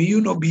pray, may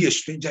you not be a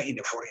stranger in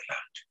a foreign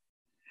land.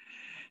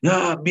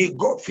 Now, may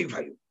God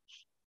favor you.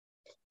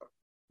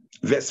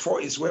 Verse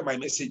 4 is where my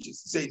message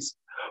is. It says,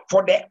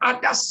 for the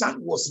other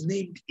son was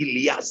named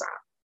Eleazar.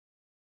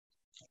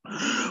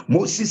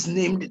 Moses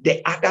named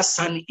the other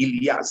son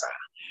Eleazar.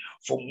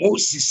 For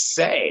Moses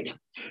said,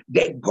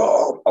 the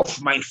God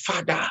of my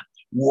father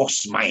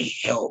was my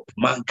help.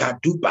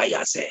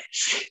 Mangadubayase,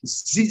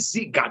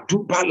 Zizi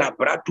Gaduba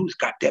Labradus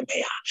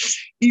Gatemea,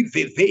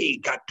 Iveve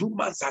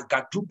Gaduma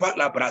Zagaduba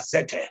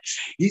Labrazete.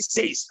 He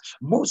says,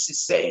 Moses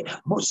said,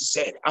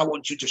 I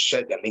want you to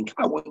share the link.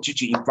 I want you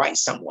to invite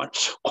someone,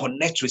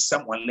 connect with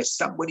someone. Let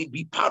somebody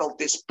be part of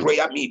this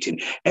prayer meeting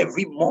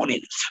every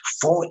morning,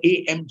 4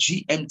 a.m.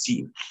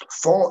 GMT,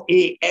 4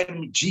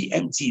 a.m.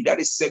 GMT. That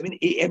is 7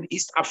 a.m.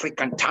 East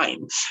African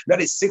time. That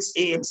is 6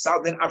 a.m.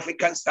 Southern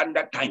African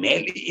Standard Time.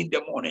 Early in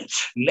the morning,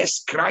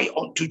 let's cry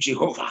unto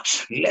Jehovah.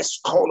 Let's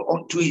call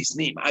unto his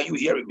name. Are you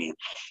hearing me?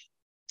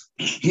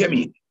 Hear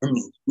me.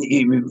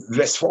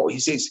 Verse 4, he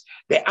says,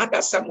 the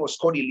other son was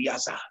called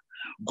Eleazar.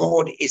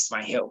 God is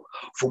my help.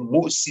 For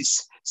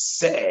Moses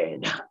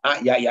said,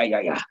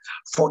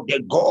 for the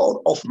God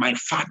of my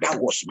father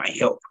was my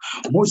help.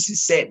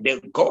 Moses said,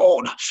 the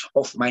God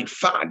of my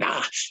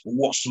father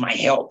was my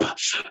help.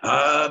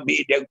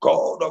 May the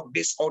God of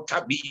this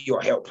altar be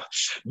your help.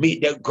 May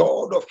the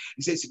God of,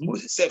 he says,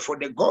 Moses said, for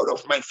the God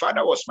of my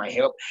father was my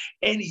help,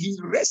 and he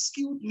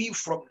rescued me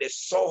from the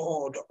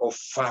sword of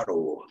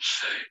Pharaoh.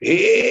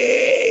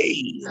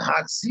 Hey,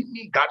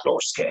 Hazimi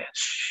Gadoske,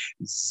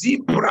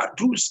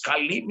 Zibradus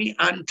Kalimi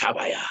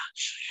Antabaya,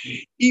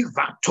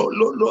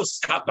 Ivatololos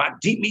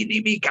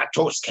Kabadimi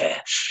Gatoske,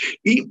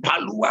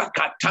 Ipalua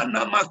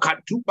Katana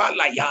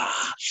Makatubalaya.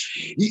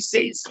 He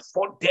says,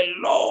 for the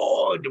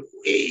Lord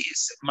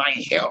is my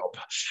help,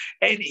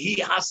 and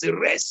he has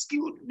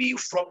rescued me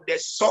from the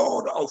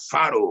sword of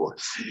Pharaoh.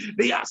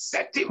 There are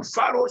certain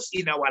pharaohs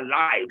in our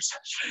lives.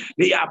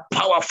 They are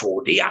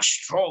powerful, they are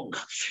strong,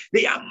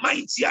 they are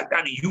mightier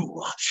than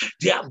you,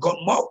 they have got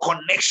more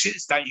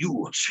connections than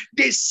you.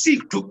 They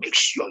seek to make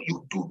sure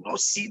you do not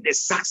see the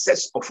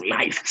success of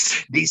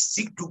life. They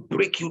seek to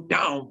break you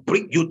down,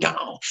 bring you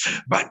down,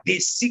 but they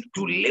seek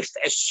to lift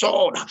a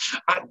sword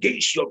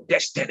against your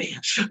destiny.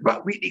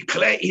 But we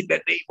declare in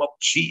the name of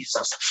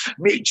Jesus,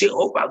 may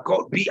Jehovah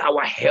God be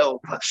our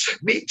help.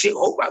 May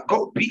Jehovah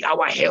God be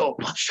our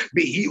help.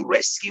 May he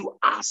rescue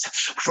us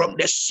from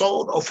the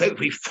sword of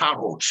every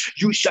Pharaoh.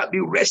 You shall be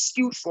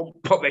rescued from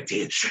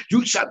poverty.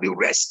 You shall be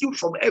rescued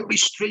from every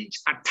strange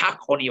attack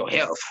on your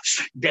health.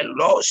 The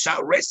Lord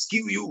shall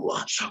rescue you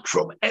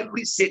from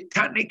every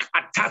satanic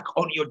attack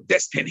on your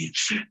destiny,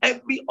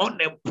 every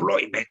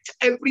unemployment,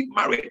 every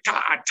marital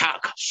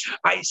attack.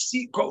 I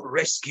see God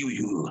rescue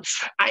you.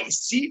 I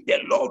see the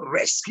Lord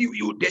rescue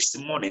you this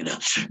morning.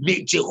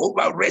 May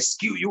Jehovah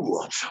rescue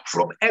you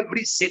from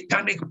every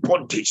satanic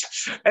bondage,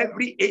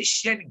 every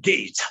ancient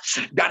gate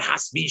that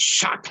has been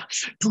shut.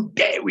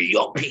 Today we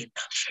open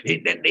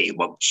in the name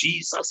of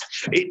Jesus.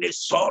 In the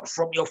sword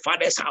from your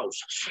father's house,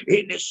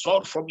 in the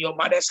sword from your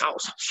mother's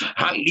house.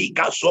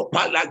 Haliga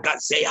sopala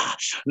gazea,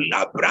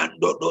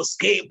 labrando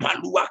doske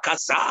palua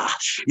casa,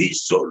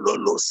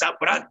 isololo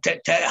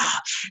sabrantetea,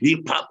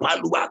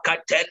 ipapalua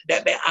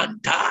katende be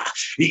anta,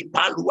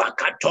 ipalua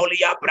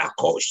katolia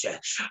brakoshe,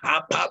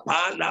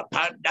 apapala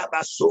panda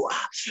basua,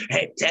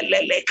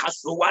 etelele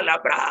kasua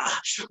labra.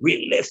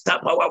 We lift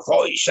up our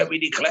voice and we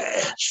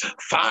declare,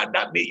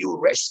 Father, may you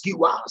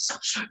rescue us.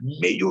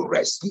 May you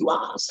rescue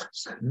us.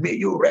 May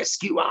you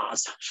rescue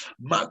us.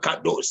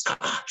 Makadoska,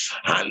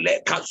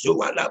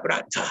 Alekazua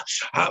Labranta,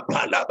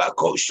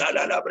 Apalabako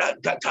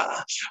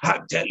Shalalabrantata,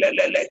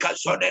 Antelele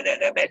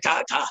Casonene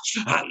Metata,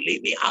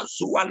 Alimi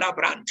Azua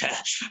Labrante,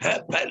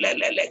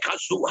 Pelele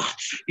Kazua,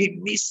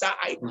 Vanessa,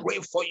 I pray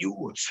for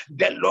you.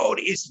 The Lord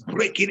is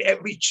breaking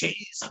every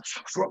chains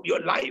from your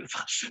life.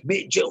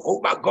 May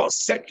Jehovah God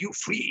set you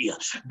free.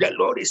 The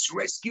Lord is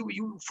rescuing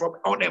you from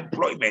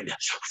unemployment,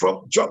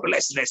 from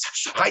joblessness.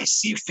 I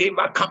see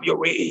favor come your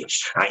way.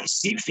 I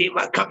see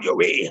favor come your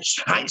way.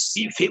 I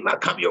see favor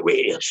come your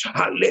way.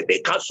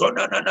 Alebeka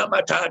zona na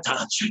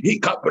matata.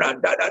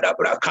 Ikabranda da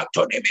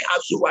brakatone me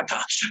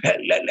azuata.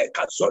 Elele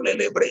kazole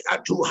lebre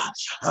atua.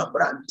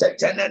 Abrante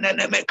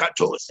tenene me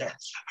katose.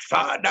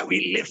 Father,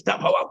 we lift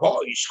up our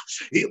voice.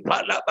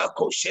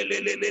 Ipalabako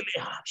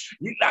sheleleleleha.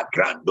 Ila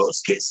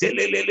grandos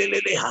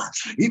keseleleleleha.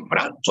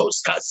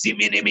 Ibrantos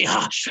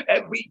kasiminimiha.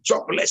 Every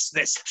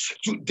joblessness,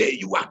 today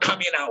you are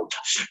coming out.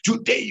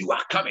 Today you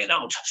are coming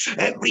out.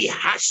 Every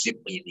hardship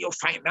in your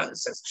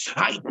finances,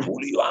 I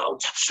pull you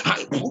out.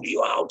 I pull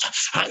you out.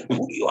 I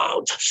pull you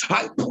out.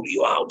 I pull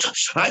you out.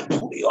 I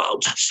pull you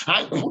out.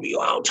 I pull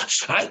you out.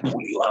 I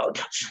pull you out.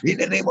 In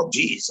the name of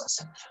Jesus.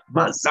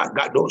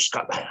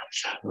 Mazagadoshkaba.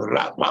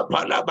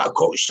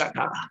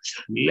 Rapapalabakoshata.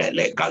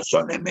 Lele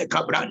kazone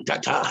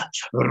mekabrantata.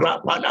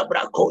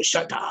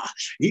 Rapalabrakoshata.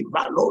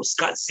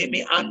 Ibaloska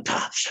simi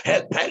anta.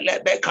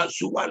 Epelebeka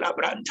zuala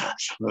branta.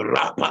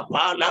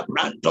 Rapapala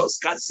brantos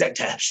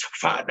kasete.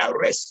 Father,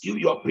 rescue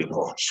your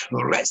people.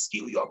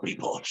 Rescue your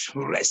people.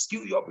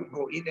 Rescue your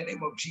people in the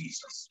name of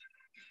Jesus.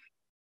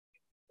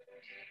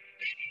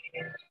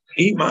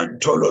 Iman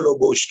tololo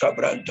boshka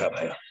branta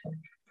baya.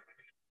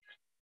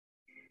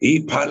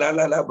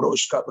 Ipalala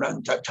broshka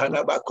branta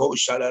talabako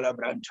shalala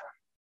branta.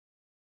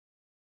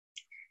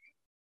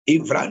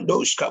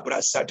 Ivrandoshka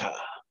brasata.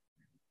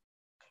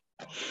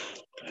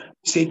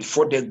 Said,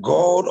 for the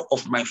God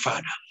of my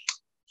father,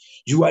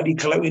 you are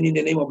declaring in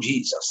the name of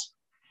Jesus.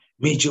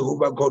 May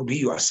Jehovah God be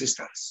your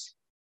assistance.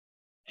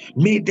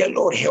 May the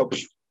Lord help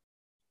you.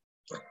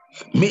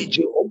 May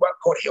Jehovah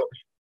God help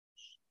you.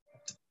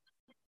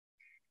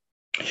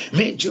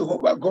 May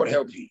Jehovah God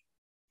help you.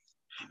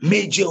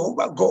 May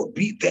Jehovah God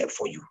be there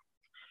for you.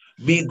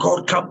 May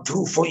God come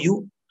through for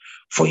you,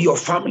 for your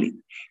family.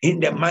 In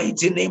the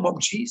mighty name of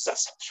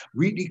Jesus,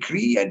 we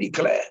decree and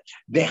declare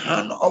the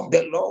hand of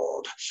the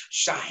Lord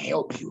shall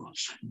help you.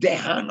 The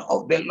hand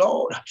of the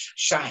Lord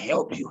shall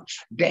help you.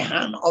 The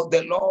hand of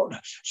the Lord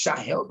shall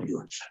help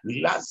you.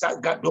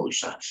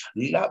 Lazagadosha,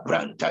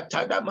 Labranta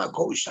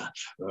Tadamakosha,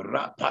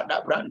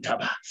 Rapada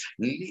Brantaba,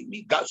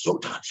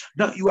 Limigazota.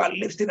 Now you are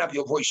lifting up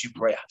your voice in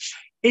prayer.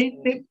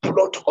 Any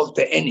plot of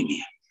the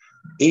enemy,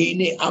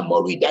 any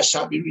armory that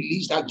shall be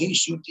released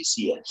against you this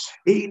year,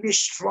 any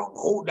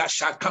stronghold that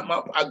shall come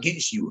up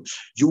against you,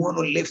 you want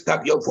to lift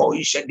up your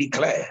voice and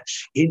declare,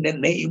 in the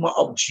name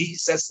of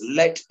Jesus,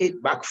 let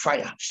it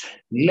backfire.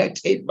 Let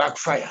it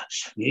backfire.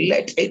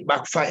 Let it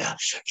backfire.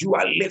 You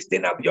are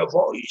lifting up your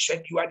voice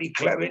and you are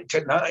declaring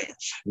tonight,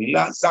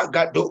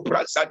 Lazagado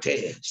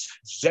Prasate,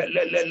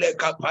 Zelele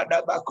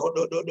Kapada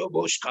Bakododo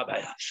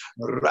Boshkabaya,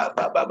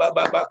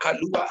 Rabababa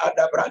Kalua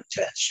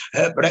Adabrante,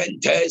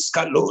 Brentes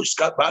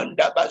Kaluska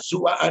Banda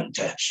Bazua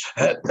Ante,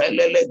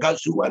 Pelele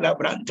Gazua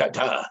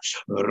Labrantata,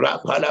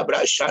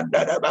 Rapalabra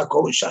Shanda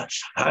Bakosha,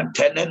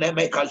 Antenene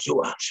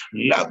Mekazua,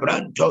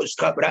 Labrantos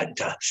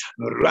Cabranta,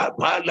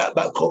 Rapala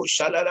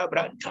Bakosha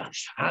Labranta,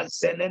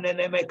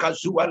 Ansenene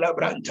Mekazua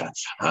Labranta,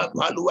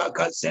 Apalua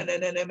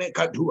Kasenene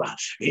Mekadua,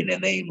 in the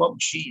name of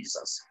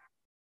Jesus.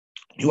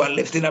 You are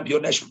lifting up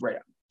your next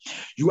prayer.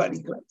 You are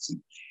declaring,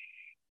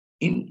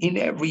 in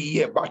every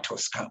year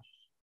battles come.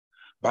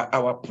 But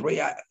our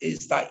prayer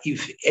is that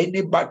if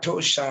any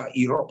battle shall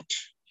erupt,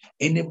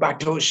 any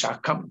battle shall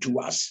come to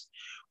us,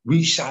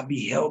 we shall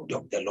be helped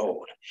of the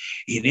Lord.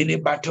 In any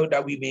battle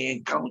that we may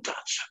encounter,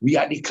 we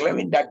are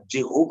declaring that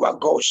Jehovah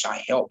God shall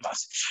help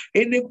us.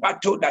 Any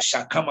battle that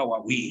shall come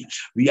our way,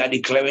 we are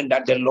declaring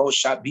that the Lord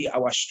shall be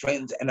our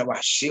strength and our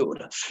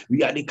shield.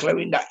 We are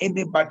declaring that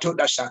any battle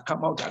that shall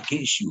come out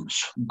against you,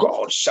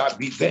 God shall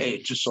be there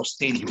to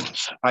sustain you.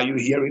 Are you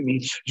hearing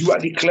me? You are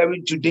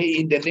declaring today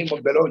in the name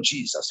of the Lord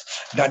Jesus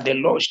that the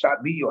Lord shall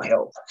be your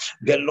help.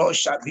 The Lord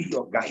shall be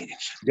your guide.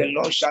 The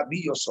Lord shall be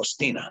your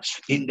sustainer.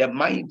 In the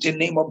mighty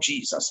name of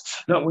Jesus.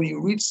 Now, when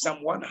you read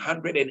Psalm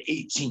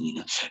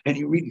 118 and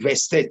you read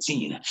verse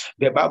 13,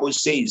 the Bible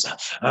says,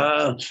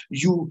 let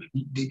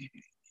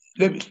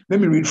me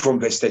read from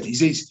verse 13. It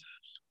says,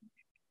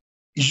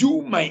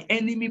 you, my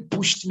enemy,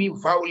 pushed me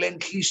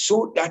violently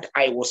so that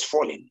I was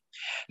falling.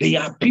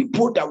 There are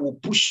people that will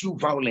push you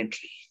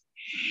violently.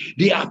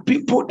 There are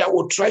people that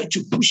will try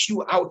to push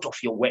you out of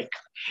your work.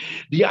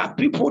 There are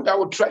people that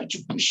will try to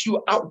push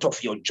you out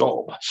of your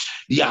job.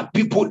 There are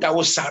people that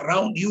will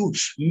surround you,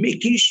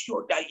 making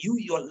sure that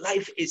your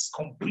life is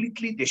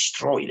completely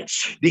destroyed.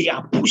 They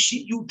are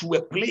pushing you to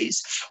a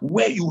place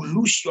where you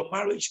lose your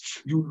marriage,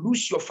 you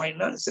lose your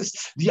finances.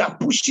 They are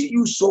pushing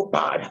you so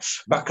bad.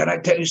 But can I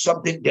tell you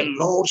something? The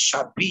Lord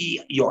shall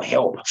be your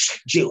help.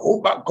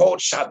 Jehovah God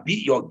shall be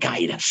your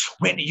guide.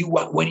 When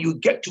you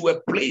get to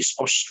a place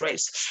of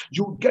stress,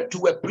 you get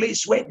to a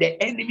place where the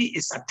enemy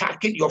is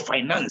attacking your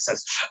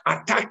finances,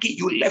 attacking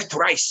you left,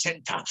 right,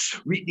 center.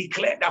 We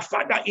declare that,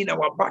 Father, in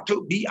our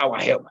battle, be our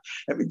help.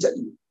 Let me tell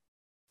you,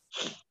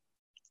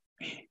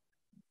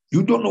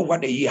 You don't know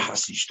what the year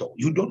has in store.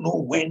 You don't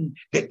know when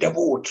the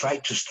devil will try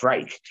to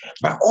strike.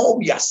 But all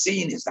we are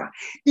saying is that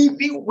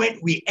even when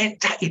we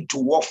enter into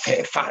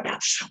warfare, Father,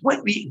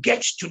 when we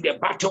get to the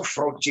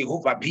battlefront,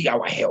 Jehovah be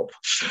our help.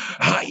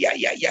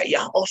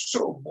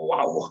 Also,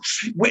 wow,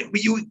 when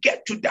you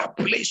get to that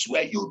place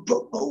where you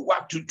don't know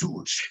what to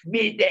do,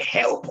 may the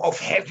help of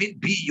heaven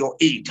be your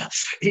aid.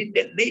 In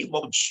the name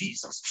of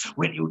Jesus,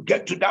 when you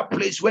get to that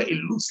place where it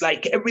looks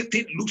like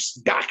everything looks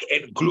dark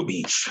and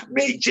gloomy,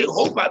 may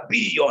Jehovah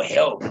be your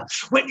help.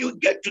 When you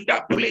get to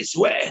that place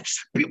where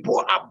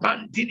people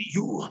abandon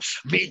you,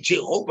 may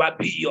Jehovah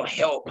be your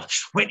help.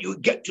 When you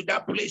get to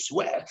that place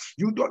where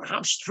you don't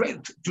have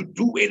strength to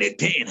do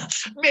anything,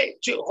 may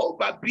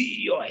Jehovah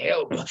be your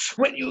help.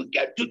 When you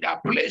get to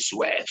that place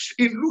where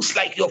it looks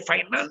like your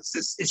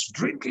finances is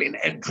dwindling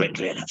and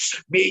dwindling,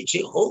 may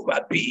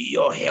Jehovah be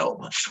your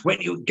help. When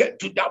you get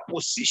to that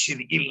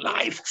position in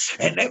life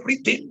and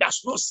everything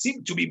does not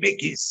seem to be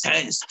making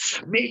sense,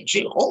 may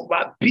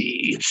Jehovah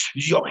be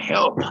your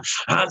help.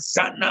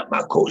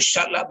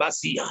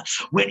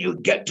 When you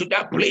get to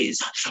that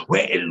place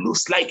where it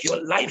looks like your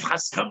life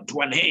has come to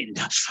an end,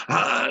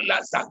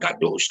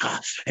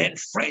 and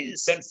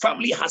friends and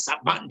family has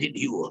abandoned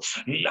you,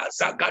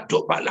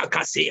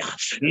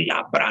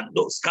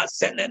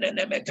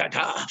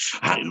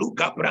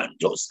 Aluka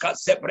Brandos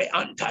Casebre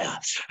Antaya,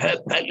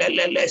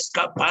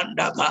 Peleleska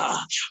Pandava,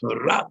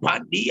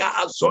 Rapandia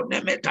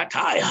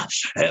Azonemetataya,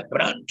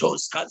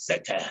 Brantos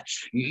Casete,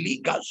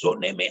 Liga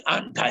Zoneme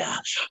Antaya,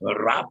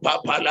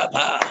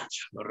 Rapapalaba,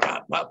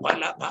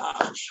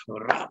 Rapapalaba,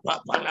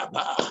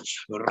 Rapapalaba,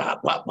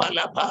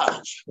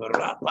 Rapapalaba,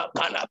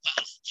 Rapapalaba,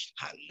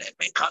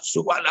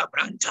 Halemekasuala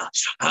Branta,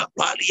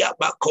 Apalia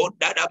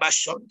Bakonda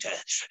Bashonte,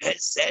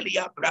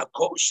 Ezelia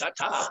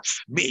Brakoshata.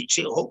 May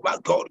Jehovah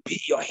God be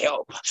your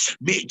help.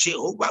 May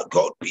Jehovah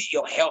God be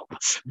your help.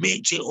 May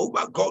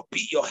Jehovah God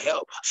be your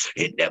help.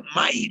 In the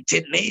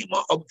mighty name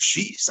of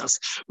Jesus,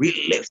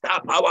 we lift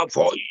up our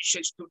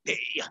voices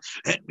today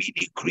and we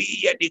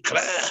decree and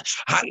declare,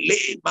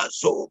 Halema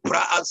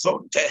Zopra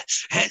Azonte,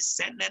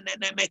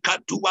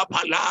 Hesenenenekatua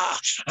Pala,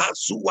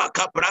 Azua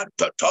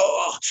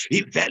Cabrantoto,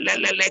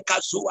 Ivelele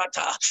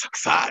Kazuata.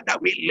 Father,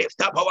 we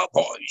lift up our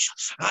voice.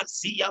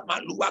 Azia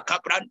Malua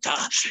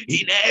Cabranta.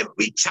 In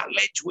every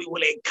challenge we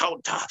will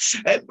encounter,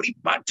 every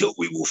battle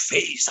we will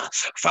face,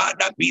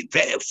 Father, be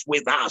there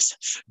with us.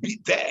 Be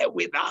there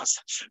with us.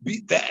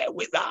 Be there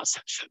with us.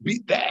 Be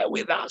there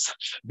with us.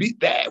 Be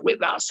there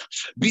with us.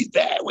 Be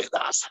there with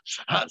us.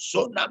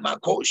 Azona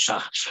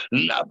Makosha,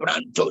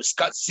 Labrantos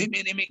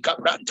Casimini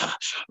Cabranta,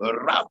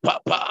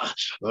 Rapapa,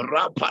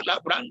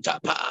 Rapalabranta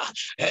Pa,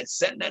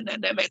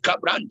 Esenene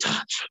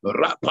Cabranta,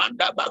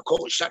 Rapanda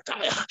Bakosha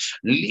Taya,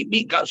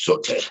 Limiga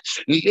Sote,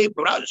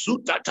 Libra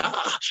Zutata,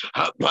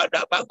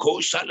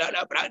 Apadabakosha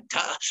La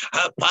Branta,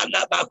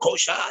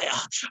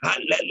 Apalabakoshaya,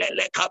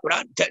 Alele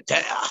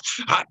Cabrantetea,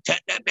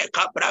 Ateneme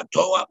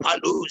Cabratoa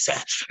Palusa,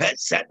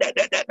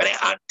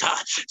 Anta.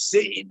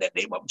 Say in the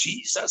name of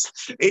Jesus,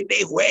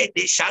 anywhere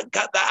they shall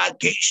gather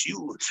against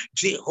you,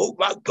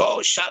 Jehovah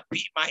God shall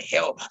be my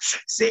help.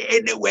 Say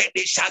anywhere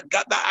they shall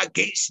gather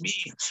against me,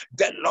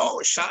 the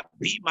Lord shall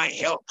be my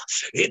help.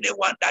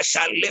 Anyone that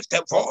shall lift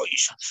a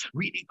voice,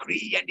 we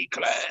decree and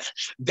declare,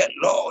 the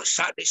Lord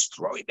shall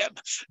destroy them.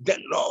 The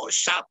Lord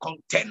shall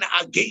contend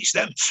against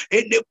them.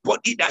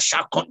 Anybody that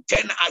shall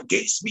contend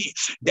against me,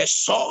 the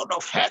sword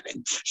of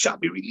heaven shall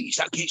be released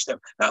against them.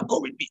 Now go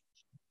with me.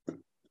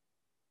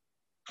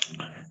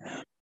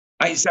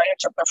 Isaiah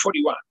chapter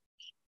 41.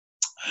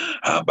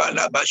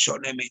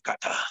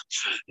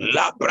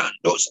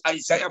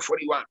 Isaiah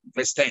 41,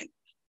 verse 10.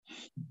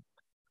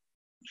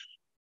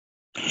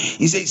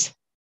 He says,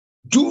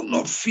 do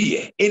not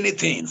fear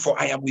anything, for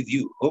I am with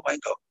you. Oh my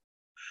God.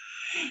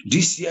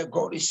 This year,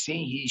 God is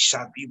saying he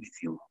shall be with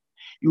you.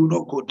 You will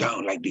not go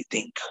down like they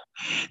think.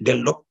 The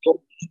Lord God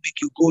will not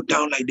make you go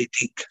down like they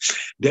think.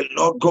 The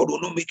Lord God will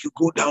not make you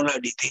go down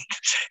like they think.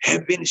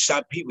 Heaven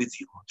shall be with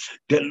you.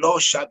 The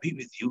Lord shall be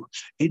with you.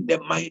 In the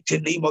mighty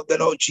name of the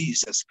Lord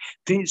Jesus,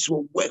 things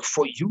will work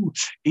for you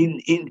in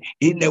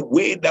a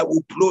way that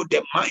will blow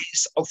the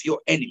minds of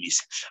your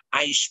enemies.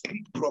 I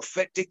speak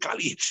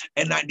prophetically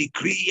and I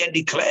decree and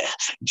declare,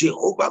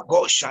 Jehovah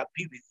God shall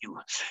be with you.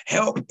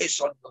 Help is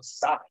on your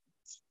side.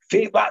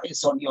 Favor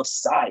is on your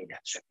side.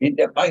 In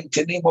the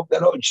mighty name of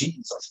the Lord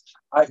Jesus,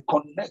 I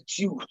connect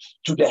you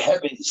to the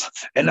heavens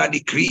and I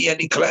decree and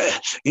declare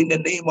in the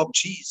name of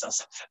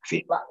Jesus,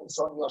 favor is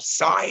on your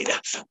side.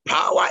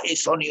 Power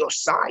is on your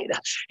side.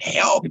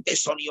 Help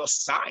is on your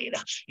side.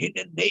 In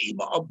the name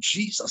of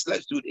Jesus,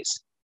 let's do this.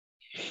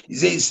 He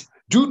says,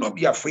 do not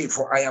be afraid,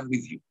 for I am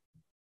with you.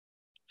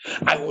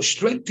 I will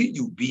strengthen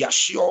you. Be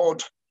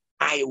assured,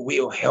 I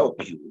will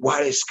help you.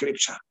 What is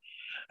scripture?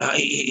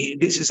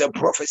 This is a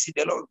prophecy.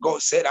 The Lord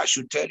God said, I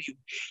should tell you,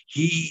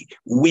 he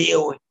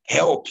will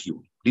help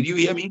you. Did you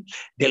hear me?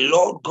 The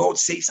Lord God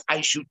says,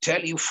 I should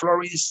tell you,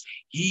 Florence,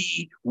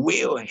 He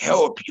will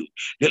help you.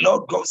 The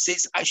Lord God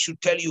says, I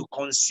should tell you,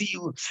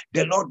 conceal.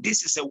 The Lord,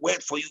 this is a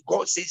word for you.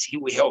 God says He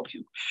will help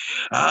you.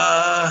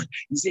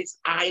 He says,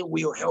 I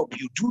will help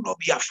you. Do not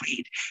be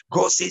afraid.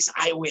 God says,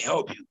 I will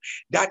help you.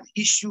 That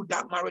issue,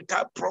 that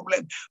marital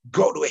problem,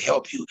 God will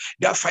help you.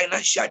 That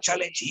financial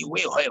challenge, He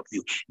will help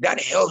you. That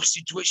health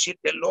situation,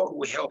 the Lord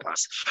will help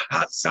us.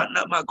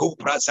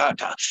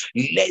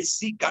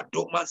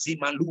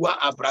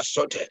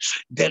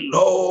 The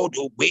Lord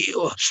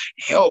will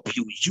help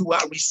you. You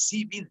are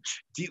receiving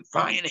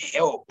divine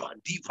help,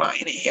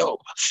 divine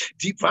help,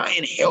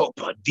 divine help,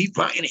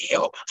 divine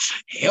help,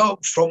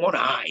 help from on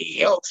high,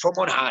 help from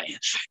on high,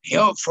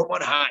 help from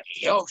on high,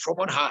 help from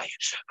on high.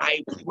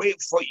 I pray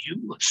for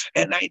you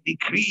and I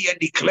decree and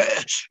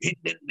declare in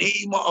the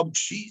name of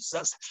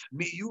Jesus,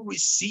 may you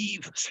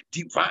receive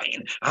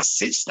divine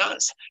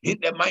assistance in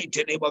the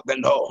mighty name of the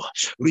Lord.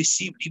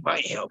 Receive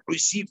divine help,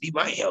 receive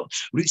divine help,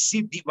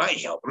 receive divine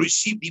help,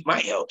 receive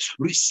divine help,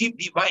 receive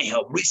divine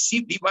help,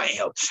 receive divine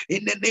help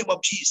in the name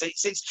of Jesus. He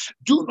says,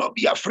 do not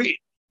be afraid,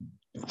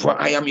 for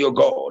I am your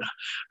God.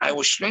 I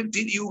will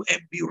strengthen you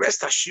and be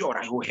rest assured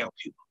I will help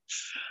you.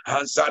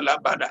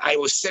 I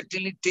will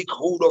certainly take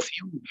hold of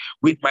you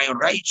with my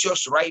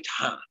righteous right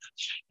hand.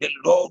 The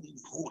Lord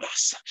will hold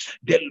us.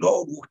 The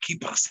Lord will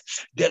keep us.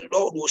 The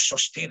Lord will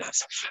sustain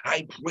us.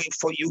 I pray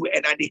for you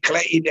and I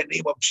declare in the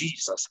name of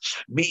Jesus,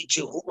 may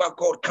Jehovah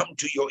God come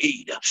to your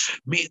aid.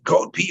 May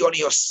God be on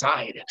your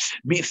side.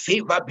 May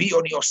favor be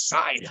on your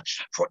side.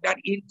 For that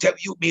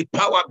interview, may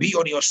power be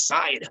on your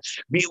side.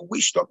 May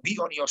wisdom be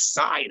on your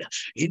side.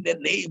 In the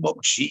name of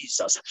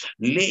Jesus.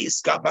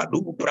 Les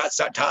kabadu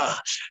brazata.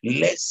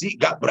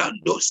 Lesiga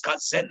brandos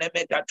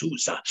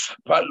kasenemetatusa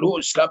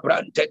palos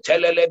kabrante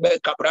telelebe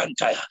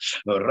kabranta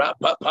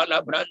rapa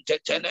palabrante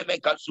teneme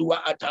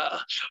kazua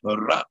ata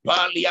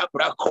rapalia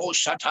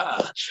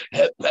brakoshata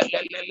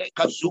pelelele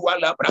kazua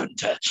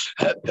labrante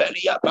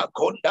pelia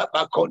bakonda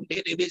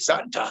bakonde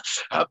divizanta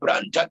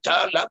abranta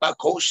tala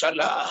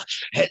bakoshala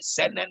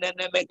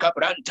seneneme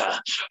kabranta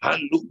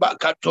aluba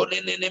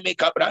katonene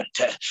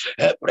kabrante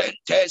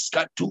brentes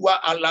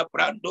katua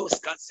alabrandos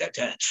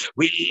kasete.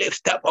 We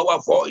lift up our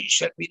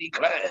voice and we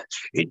declare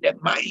in the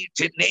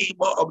mighty name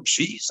of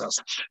Jesus,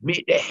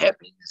 may the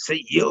heavens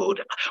yield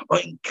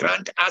and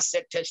grant us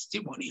a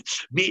testimony.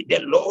 May the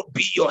Lord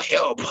be your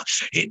help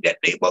in the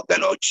name of the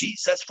Lord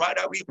Jesus.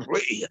 Father, we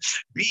pray,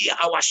 be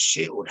our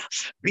shield,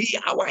 be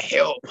our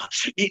help.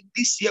 In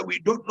this year, we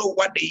don't know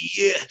what the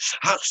year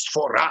has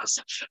for us,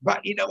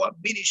 but in our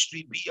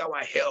ministry, be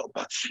our help.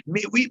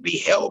 May we be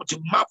helped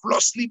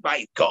marvelously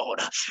by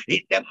God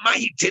in the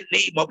mighty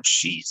name of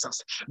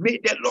Jesus. May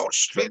the Lord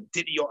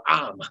strengthen your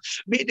arm.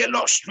 May the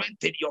Lord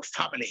strengthen your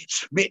family.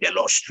 May the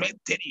Lord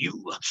strengthen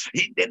you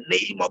in the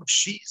name of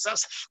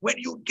Jesus. When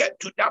you get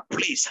to that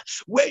place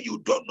where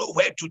you don't know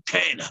where to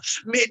turn,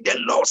 may the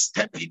Lord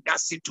step in that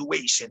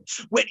situation.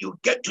 When you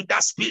get to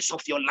that space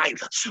of your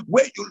life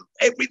where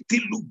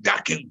everything look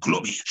dark and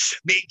gloomy,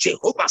 may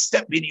Jehovah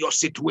step in your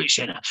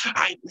situation.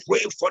 I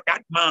pray for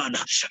that man.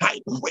 I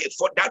pray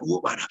for that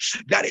woman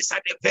that is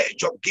at the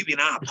verge of giving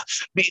up.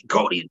 May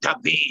God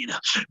intervene.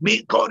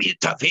 May God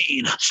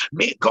intervene.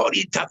 May God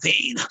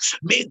intervene.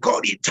 May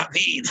God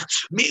intervene.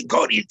 May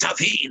God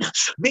intervene.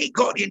 May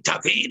God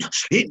intervene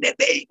in the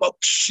name of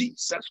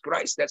Jesus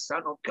Christ, the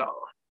Son of God.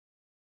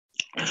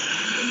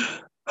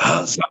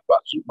 I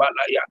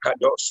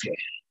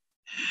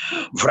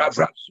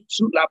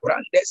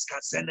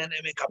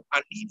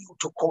need you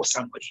to call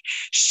somebody.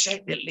 Share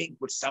the link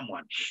with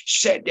someone.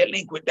 Share the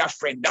link with that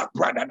friend, that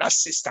brother, that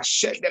sister.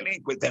 Share the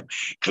link with them.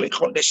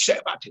 Click on the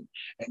share button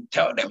and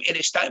tell them it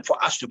is time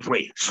for us to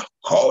pray.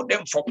 Call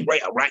them for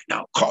prayer right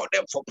now. Call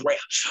them for prayer.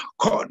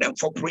 Call them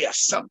for prayer.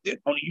 Something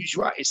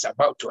unusual is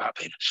about to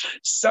happen.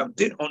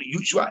 Something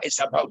unusual is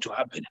about to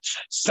happen.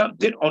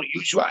 Something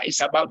unusual is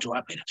about to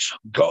happen.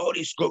 God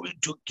is going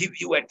to give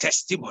you a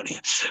testimony,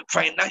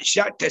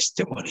 financial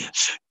testimony,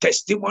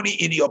 testimony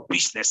in your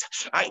business.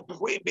 I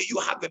pray may you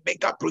have a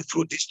mega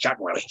breakthrough this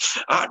January.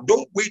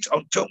 Don't wait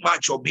until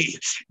March or May.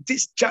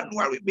 This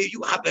January, may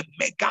you have a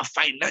mega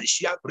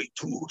financial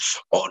breakthrough,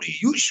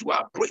 unusual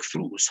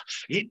breakthroughs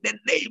in the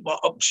name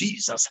of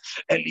Jesus.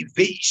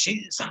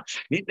 Elevations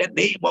in the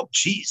name of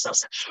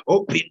Jesus.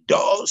 Open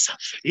doors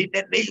in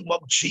the name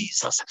of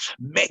Jesus.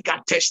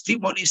 Mega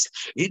testimonies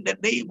in the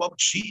name of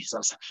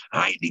Jesus.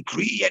 I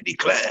decree and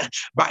declare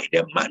by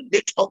the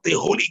mandate of the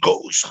Holy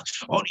Ghost,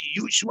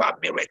 unusual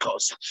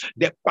miracles.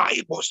 The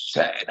Bible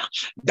said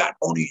that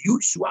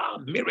unusual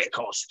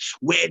miracles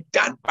were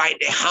done by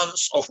the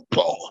hands of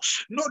Paul.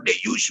 Not the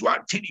usual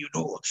thing you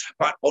know,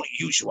 but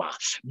unusual.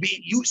 May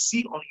you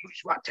see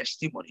unusual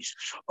testimonies,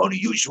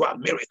 unusual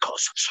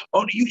miracles,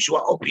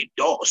 unusual open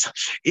doors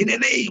in the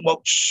name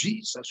of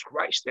Jesus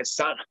Christ, the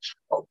Son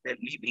of the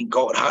living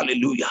God.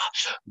 Hallelujah.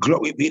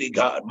 Glory be to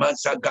God.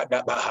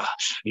 Mazagadabaha.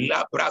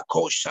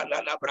 Labrakosha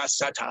la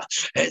labrasata.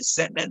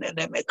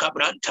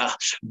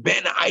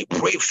 Ben I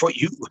pray for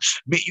you.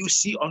 May you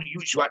see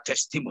unusual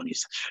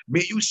testimonies.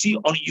 May you see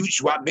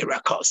unusual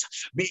miracles.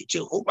 May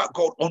Jehovah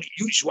God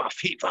unusual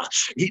favor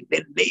in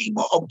the name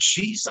of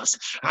Jesus.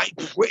 I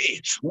pray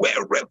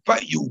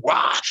wherever you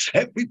are,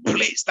 every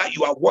place that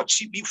you are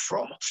watching me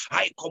from,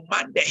 I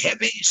command the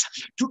heavens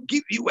to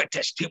give you a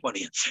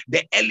testimony.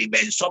 The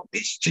elements of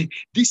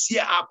this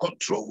year are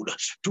controlled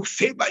to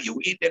favor you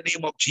in the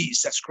name of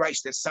Jesus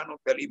Christ, the Son of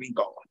the living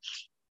God.